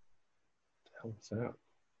 What the hell is that?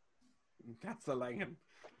 That's the Langham.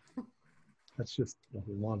 That's just a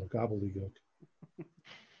lot of gobbledygook.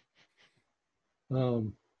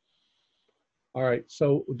 All right,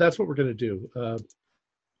 so that's what we're going to do.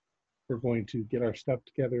 We're going to get our stuff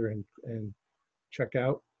together and check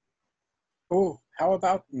out. Oh, how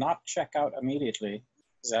about not check out immediately?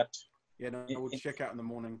 Is that? Yeah, no, I would check out in the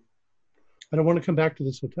morning. I don't want to come back to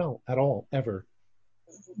this hotel at all, ever.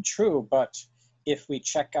 True, but if we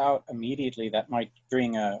check out immediately, that might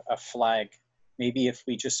bring a flag. Maybe if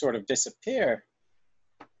we just sort of disappear.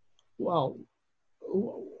 Well,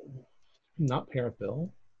 not pay our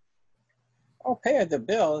bill. Oh, pay the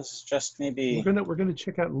bill is just maybe We're gonna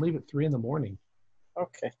check out and leave at 3 a.m.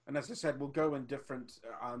 okay. And as I said, we'll go in different.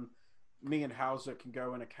 Me and Hauser can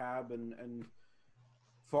go in a cab, and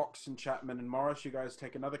Fox and Chapman and Morris, you guys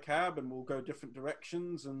take another cab, and we'll go different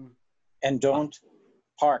directions. And don't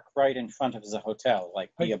park right in front of the hotel,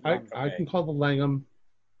 like be a block I away. can call the Langham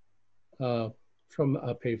from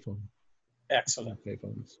a payphone. Excellent.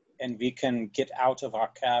 Payphones. And we can get out of our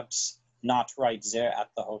cabs, not right there at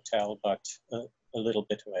the hotel, but a little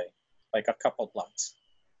bit away, like a couple blocks.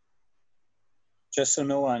 Just so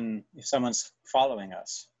no one, if someone's following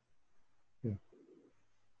us. Yeah.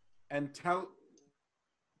 And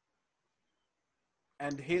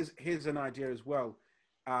here's an idea as well.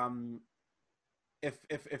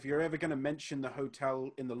 If you're ever going to mention the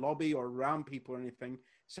hotel in the lobby or around people or anything,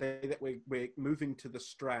 say that we're moving to the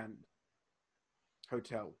Strand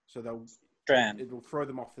Hotel, so it'll throw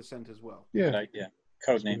them off the scent as well. Yeah. Good idea.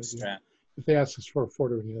 Codename Strand. If they ask us for a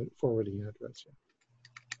forwarding address, yeah.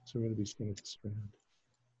 So we're going to be staying at the Strand.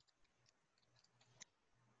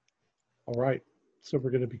 All right. So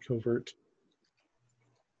we're going to be covert.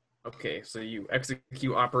 Okay, so you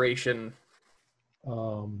execute Operation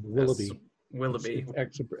Willoughby.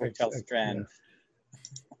 Hotel Strand.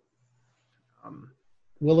 Yeah.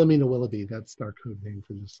 Wilhelmina Willoughby. That's our code name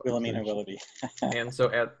for this. Wilhelmina Willoughby. And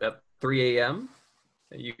so at 3 a.m.,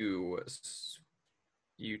 you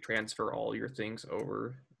transfer all your things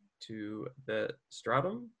over to the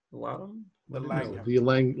Stratum, the Latham, The No, Langham. the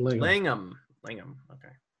Langham. Langham.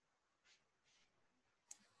 Okay.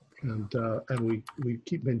 And we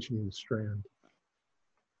keep mentioning the Strand.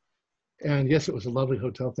 And yes, it was a lovely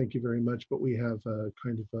hotel. Thank you very much. But we have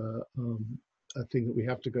kind of a thing that we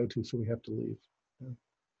have to go to, so we have to leave. Yeah.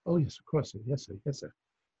 Oh yes, of course. Yes, sir. Yes, sir.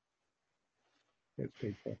 It's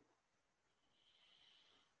paid for.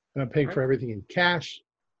 And I'm paying for everything in cash,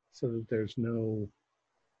 so that there's no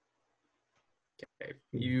Okay.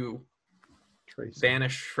 You trace.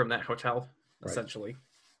 vanish from that hotel, Right. essentially.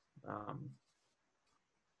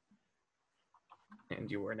 And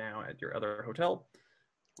you are now at your other hotel.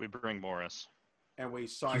 We bring Morris. And we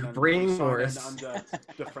sign You in, bring we sign Morris. in under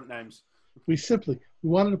different names. We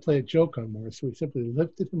wanted to play a joke on Morris, so we simply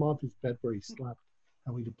lifted him off his bed where he slept,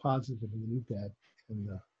 and we deposited him in the new bed and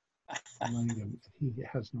laid him. He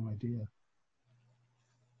has no idea.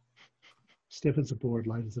 Stiff as a board,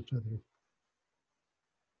 light as a feather.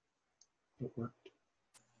 It worked.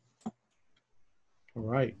 All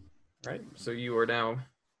right. Right. So you are now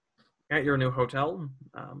at your new hotel.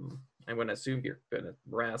 I'm going to assume you're going to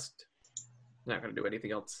rest. Not going to do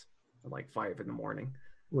anything else at like 5 in the morning.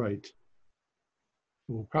 Right.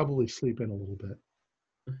 We'll probably sleep in a little bit.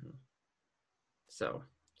 Mm-hmm. So,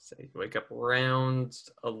 say you wake up around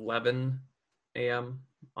 11 a.m.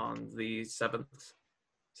 on the 7th,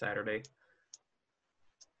 Saturday.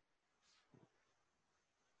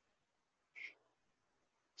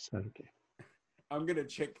 Saturday. I'm going to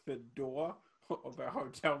check the door of our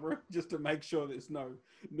hotel room just to make sure there's no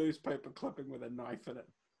newspaper clipping with a knife in it.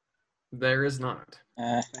 There is not.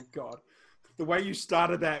 Thank God. The way you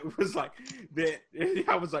started that was like,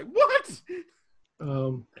 I was like, what?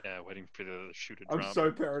 Yeah, waiting for the shoe to drop. I'm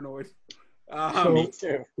so paranoid. So Me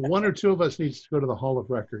too. one or two of us needs to go to the Hall of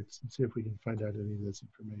Records and see if we can find out any of this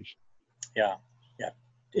information. Yeah.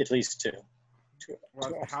 At least two.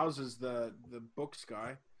 Well, Hauser's the books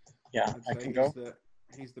guy. Yeah, I'd I say can go.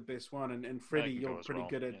 He's the best one. And Freddie, can go you're as pretty well,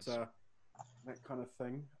 good at yes. that kind of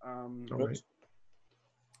thing. All right.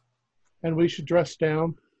 And we should dress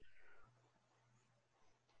down.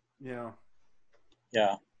 Yeah.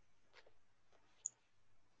 Yeah.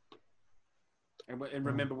 And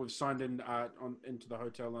remember, we've signed in into the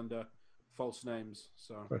hotel under false names.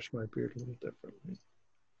 So Brush my beard a little differently.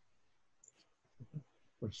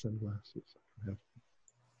 Or sunglasses. I have.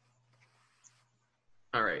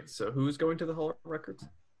 All right. So who's going to the Hall of Records?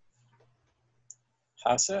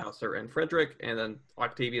 Hauser? Hauser and Frederick, and then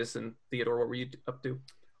Octavius and Theodore. What were you up to?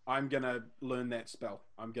 I'm gonna learn that spell.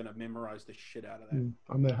 I'm gonna memorize the shit out of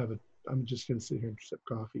that. I'm just gonna sit here and sip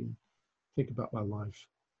coffee and think about my life.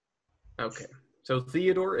 Okay. So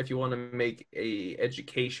Theodore, if you want to make a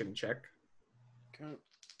education check. Okay.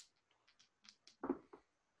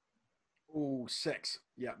 Ooh, 6.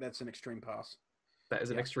 Yeah, that's an extreme pass. That is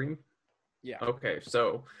an extreme? Yeah. Okay,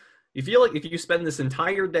 so you feel like if you spend this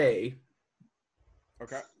entire day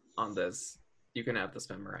Okay. on this, you can have this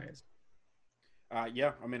memorized.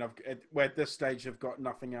 Yeah, I mean, at this stage, I've got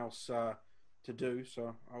nothing else to do,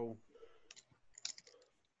 so I'll.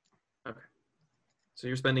 Okay. So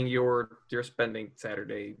you're spending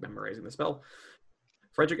Saturday memorizing the spell.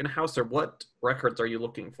 Frederick and Hauser, what records are you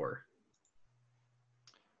looking for?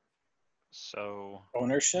 So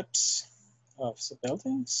ownerships of the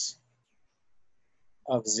buildings,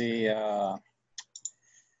 of the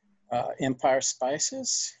Empire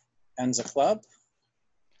Spices, and the club,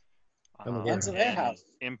 And the and the warehouse.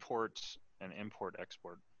 warehouse.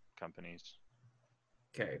 import-export companies.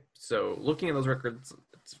 Okay, so looking at those records,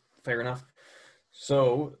 it's fair enough.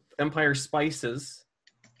 So Empire Spices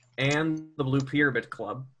and the Blue Pyramid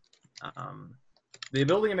Club. The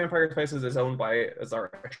building in Empire Spices is owned by Azara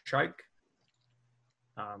Shaikh.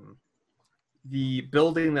 The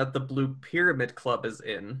building that the Blue Pyramid Club is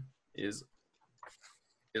in is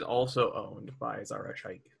also owned by Zara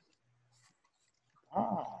Shaikh.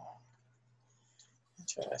 Oh,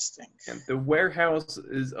 interesting. And the warehouse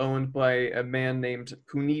is owned by a man named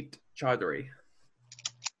Puneet Chaudhary.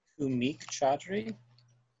 Umik Chaudhary?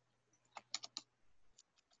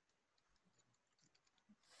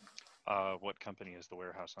 What company is the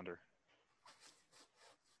warehouse under?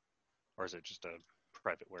 Or is it just a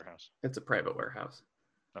private warehouse? It's a private warehouse.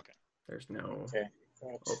 Okay. There's no Okay.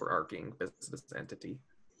 overarching business entity.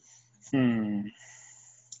 And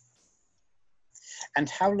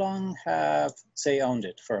how long have they owned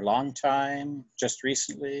it? For a long time? Just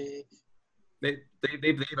recently? They've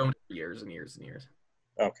owned it for years and years and years.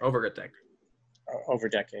 Okay. Over a decade. Over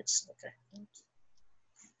decades. Okay.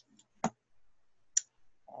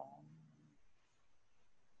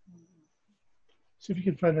 See if you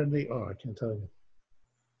can find any. Oh, I can't tell you.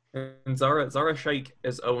 And Zara Shaikh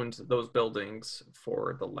has owned those buildings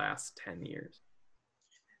for the last 10 years.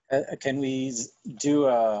 Can we do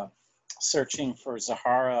a searching for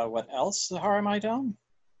Zahara? What else Zahara might own?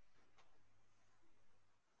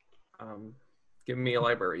 Give me a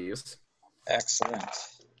library use. Excellent.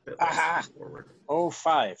 Bit Aha! less forward.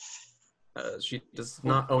 05. She does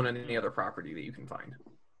not own any other property that you can find.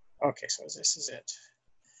 Okay, so this is it.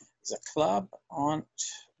 The club on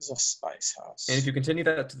the Spice House. And if you continue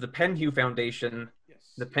that to the Penhew Foundation,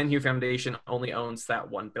 Yes. the Penhew Foundation only owns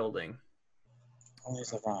that one building. Only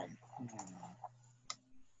the one.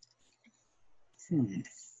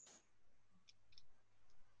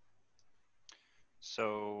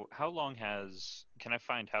 So can I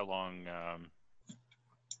find how long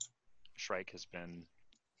Shrike has been,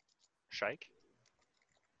 Shaikh?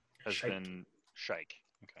 Shaikh. Shaikh,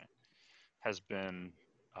 okay. Has been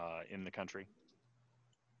in the country?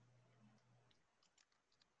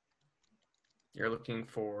 You're looking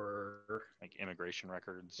for Like immigration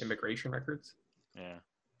records? immigration records? Yeah.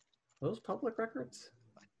 Are those public records?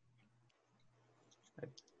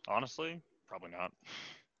 Honestly, probably not.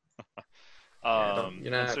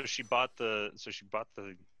 You're not... So she bought the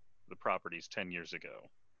properties 10 years ago.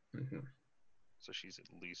 Mm-hmm. So she's at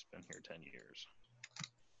least been here 10 years.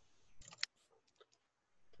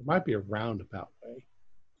 There might be a roundabout way,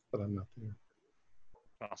 but I'm not there.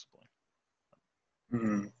 Possibly.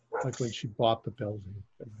 Like when she bought the building,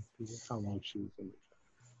 it might be how long she was in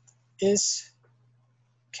it.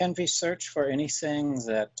 Can we search for anything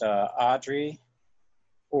that Audrey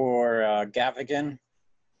or Gavigan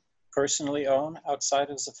personally own outside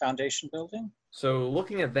of the Foundation building? So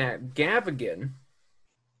looking at that, Gavigan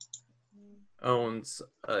owns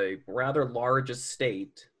a rather large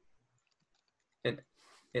estate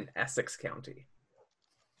in Essex County.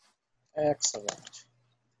 Excellent.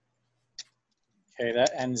 Okay,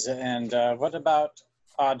 and what about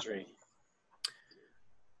Audrey?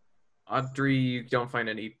 Audrey, you don't find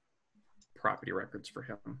any property records for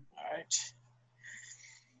him. All right.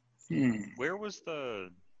 Where was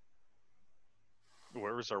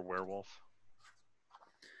our werewolf?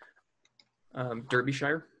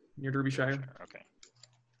 Derbyshire, near Derbyshire. Okay.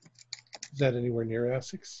 Is that anywhere near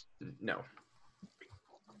Essex? No.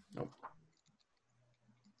 Nope.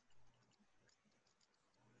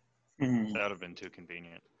 That would have been too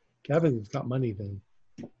convenient. Kevin's got money then.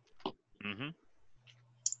 Mm-hmm.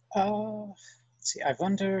 See, I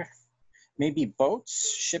wonder, maybe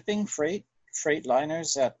boats, shipping, freight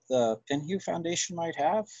liners that the Penhew Foundation might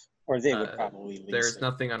have, or they would probably lease There's it.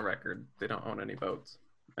 nothing on record. They don't own any boats,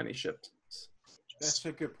 any ships. That's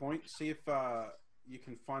a good point. See if you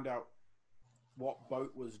can find out what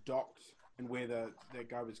boat was docked and where the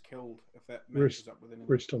guy was killed, if that matches up with anything.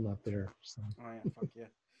 We're still not there. So. Oh, yeah, fuck yeah.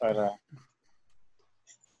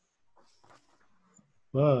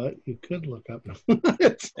 But you could look up.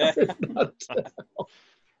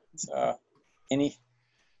 Any?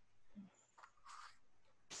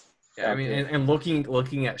 Yeah, I mean, and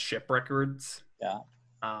looking at ship records. Yeah.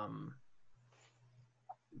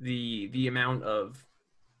 The amount of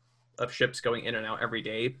ships going in and out every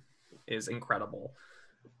day is incredible.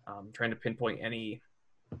 Trying to pinpoint any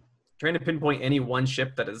one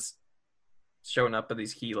ship that is showing up at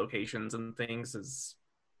these key locations and things is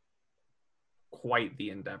quite the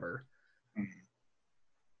endeavor.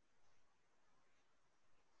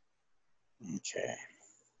 Okay.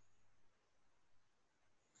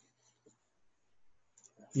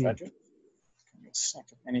 Frederick?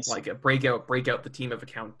 Like a break out the team of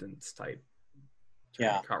accountants type.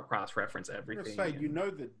 Yeah. Cross-reference I'm everything. gonna say, you know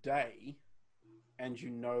the day, and you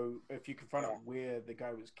know if you can find out where the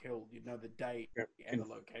guy was killed, you'd know the date and the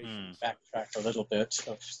location. Backtrack a little bit.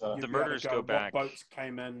 The murders go back. What boats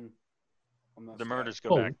came in? On this The murders day.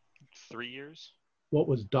 go back 3 years. What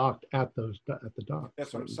was docked at the dock?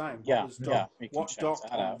 That's what I'm saying. Yeah, What was docked, we can what check docked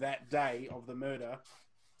that on out. that day of the murder?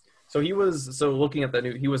 So looking at the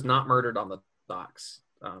news, he was not murdered on the docks.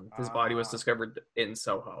 His body was discovered in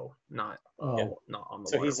Soho, not on the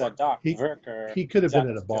So he's a waterfront. dock He- worker. He could have been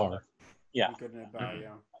at a That was killed. bar. Yeah. He couldn't have,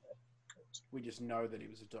 yeah. We just know that he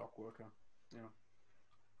was a dock worker. Yeah.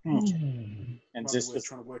 And We're just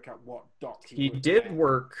trying to work out what dock He worked did at.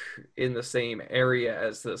 work in the same area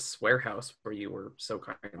as this warehouse where you were so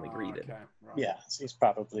kindly greeted. Okay, right. yeah, so he's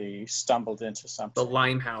probably stumbled into The something.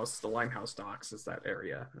 Limehouse docks is that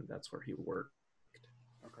area, and that's where he worked.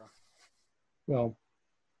 Okay. Well,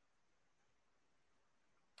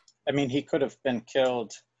 I mean, he could have been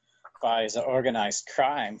killed by the organized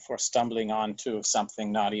crime for stumbling onto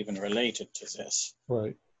something not even related to this.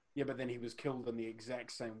 right. Yeah, but then he was killed in the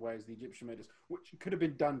exact same way as the Egyptian murders, which could have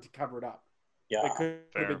been done to cover it up. Yeah. It could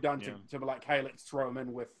have been done yeah. to be like, hey, let's throw him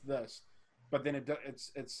in with this. But then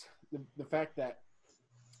it's the fact that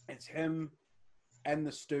it's him and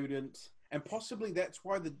the student, and possibly that's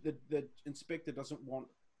why the inspector doesn't want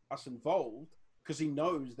us involved, because he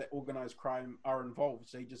knows that organized crime are involved.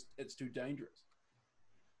 So it's too dangerous.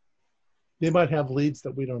 They might have leads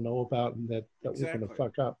that we don't know about and that we're going Exactly. to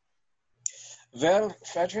fuck up. Well,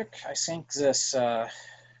 Frederick, I think this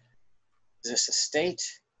estate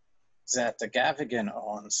that the Gavigan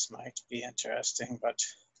owns might be interesting, but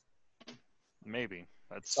Maybe.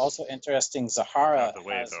 That's it's also interesting Zahara out of the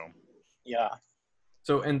way, has, though. yeah,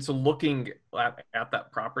 So looking at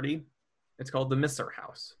that property, it's called the Misser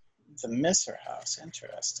House. the Misser House.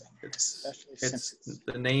 Interesting. Especially since It's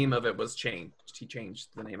the name of it was changed. He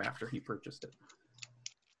changed the name after he purchased it.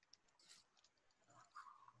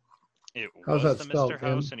 It How's was that the spelled, Mr.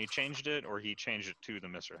 House, M? and he changed it, or he changed it to the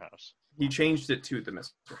Mr. House. He changed it to the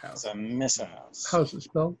Misser House. it's a Misser House. How's it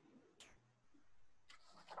spelled?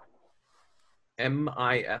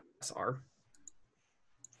 MISR.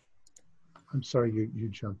 I'm sorry, you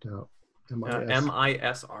jumped out. M-I-S.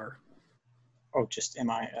 MISR. Oh, just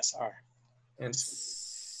MISR. And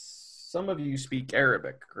some of you speak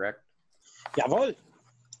Arabic, correct? Jawohl,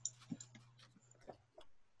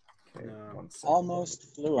 Okay, No. 1 second.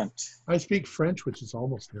 almost fluent. I speak French, which is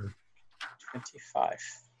almost there. 25.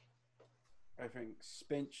 I think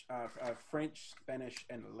French, Spanish,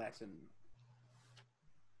 and Latin.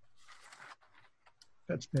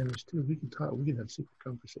 That's Spanish too. We can talk. We can have secret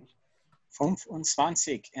conversations.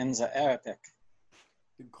 25 in the Arabic.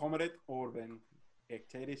 Comoret orben,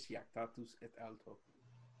 ecteris jactatus et alto.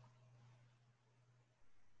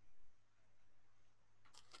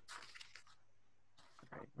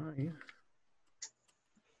 Okay.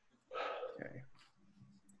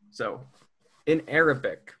 So, in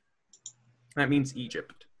Arabic, that means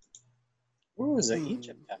Egypt. Ooh, the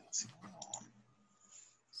Egypt House.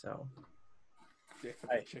 So, Definitely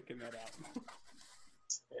Right. checking that out.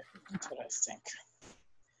 That's what I think.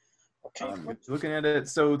 Okay. looking at it,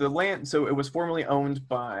 so the land, so it was formerly owned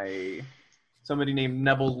by somebody named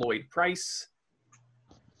Neville Lloyd Price,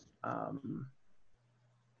 but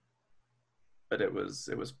it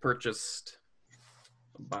was purchased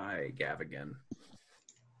by Gavigan.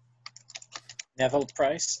 Neville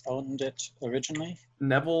Price owned it originally.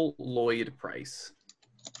 Neville Lloyd Price.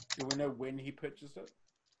 Do we know when he purchased it?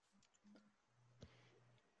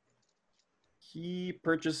 He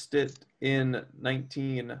purchased it in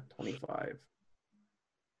 1925.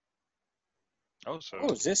 Oh, so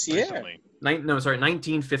Oh, this year? recently.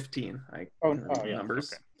 1915. I Oh, can read oh, yeah.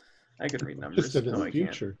 numbers. Okay. I can read numbers. Just in No, the I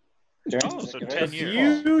can't. future. During Oh, the so Great 10 The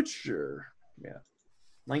years. future. Yeah.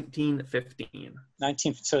 1915.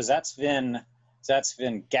 19. So that's been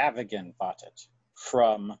Gavigan bought it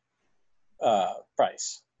from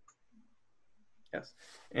Price. Yes.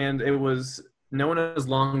 And it was known as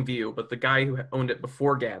Longview, but the guy who owned it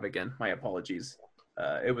before Gavigan, my apologies,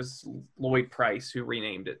 it was Lloyd Price who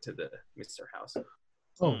renamed it to the Mr. House.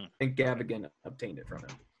 Oh, And Gavigan obtained it from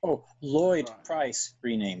him. Oh, Lloyd Right. Price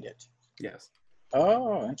renamed it. Yes.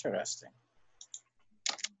 Oh, interesting.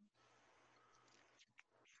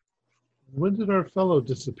 when did our fellow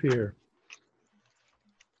disappear?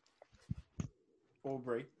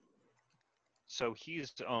 Aubrey? So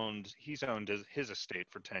he's owned his estate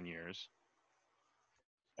for 10 years,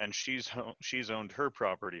 and she's owned her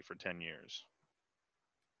property for 10 years.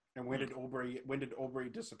 And when did Aubrey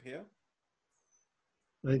disappear?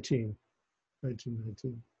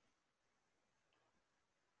 1919.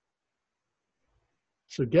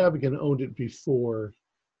 So Gavigan owned it before,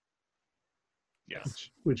 Yes.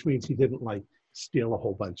 which means he didn't like steal a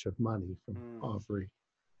whole bunch of money from Aubrey.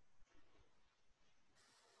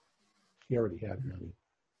 He already had money.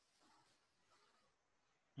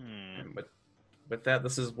 And with that,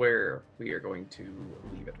 this is where we are going to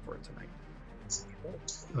leave it for tonight.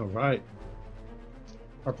 All right.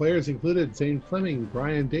 Our players included Zane Fleming,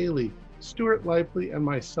 Brian Daly, Stuart Lively, and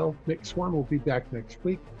myself, Nick Swan, will be back next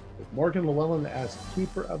week with Morgan Llewellyn as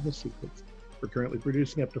Keeper of the Secrets. We're currently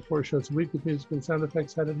producing up to 4 shows a week with music and sound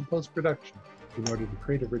effects added in post-production in order to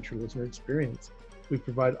create a richer listener experience. We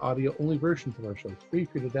provide audio-only versions of our shows free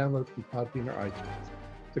for you to download through Podbean or iTunes.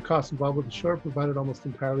 The costs involved with the show are provided almost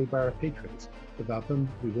entirely by our patrons. Without them,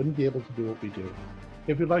 we wouldn't be able to do what we do.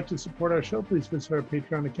 If you'd like to support our show, please visit our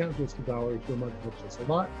Patreon account. Just $1 a month helps us a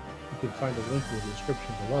lot. You can find a link in the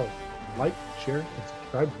description below. Like, share, and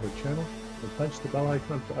subscribe to our channel, and punch the bell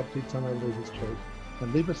icon for updates on our latest shows.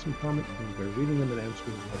 And leave us some comments, and we're reading them and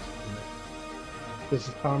answering the questions tonight. This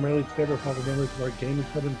is Tom Rayleigh, together with all the members of our gaming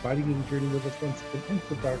club, inviting you to journey with us once again into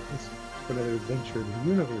the darkness for another adventure in the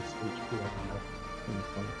universe which we have in the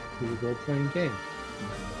Cthulhu role-playing game.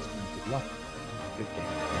 Good luck. Good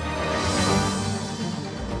game.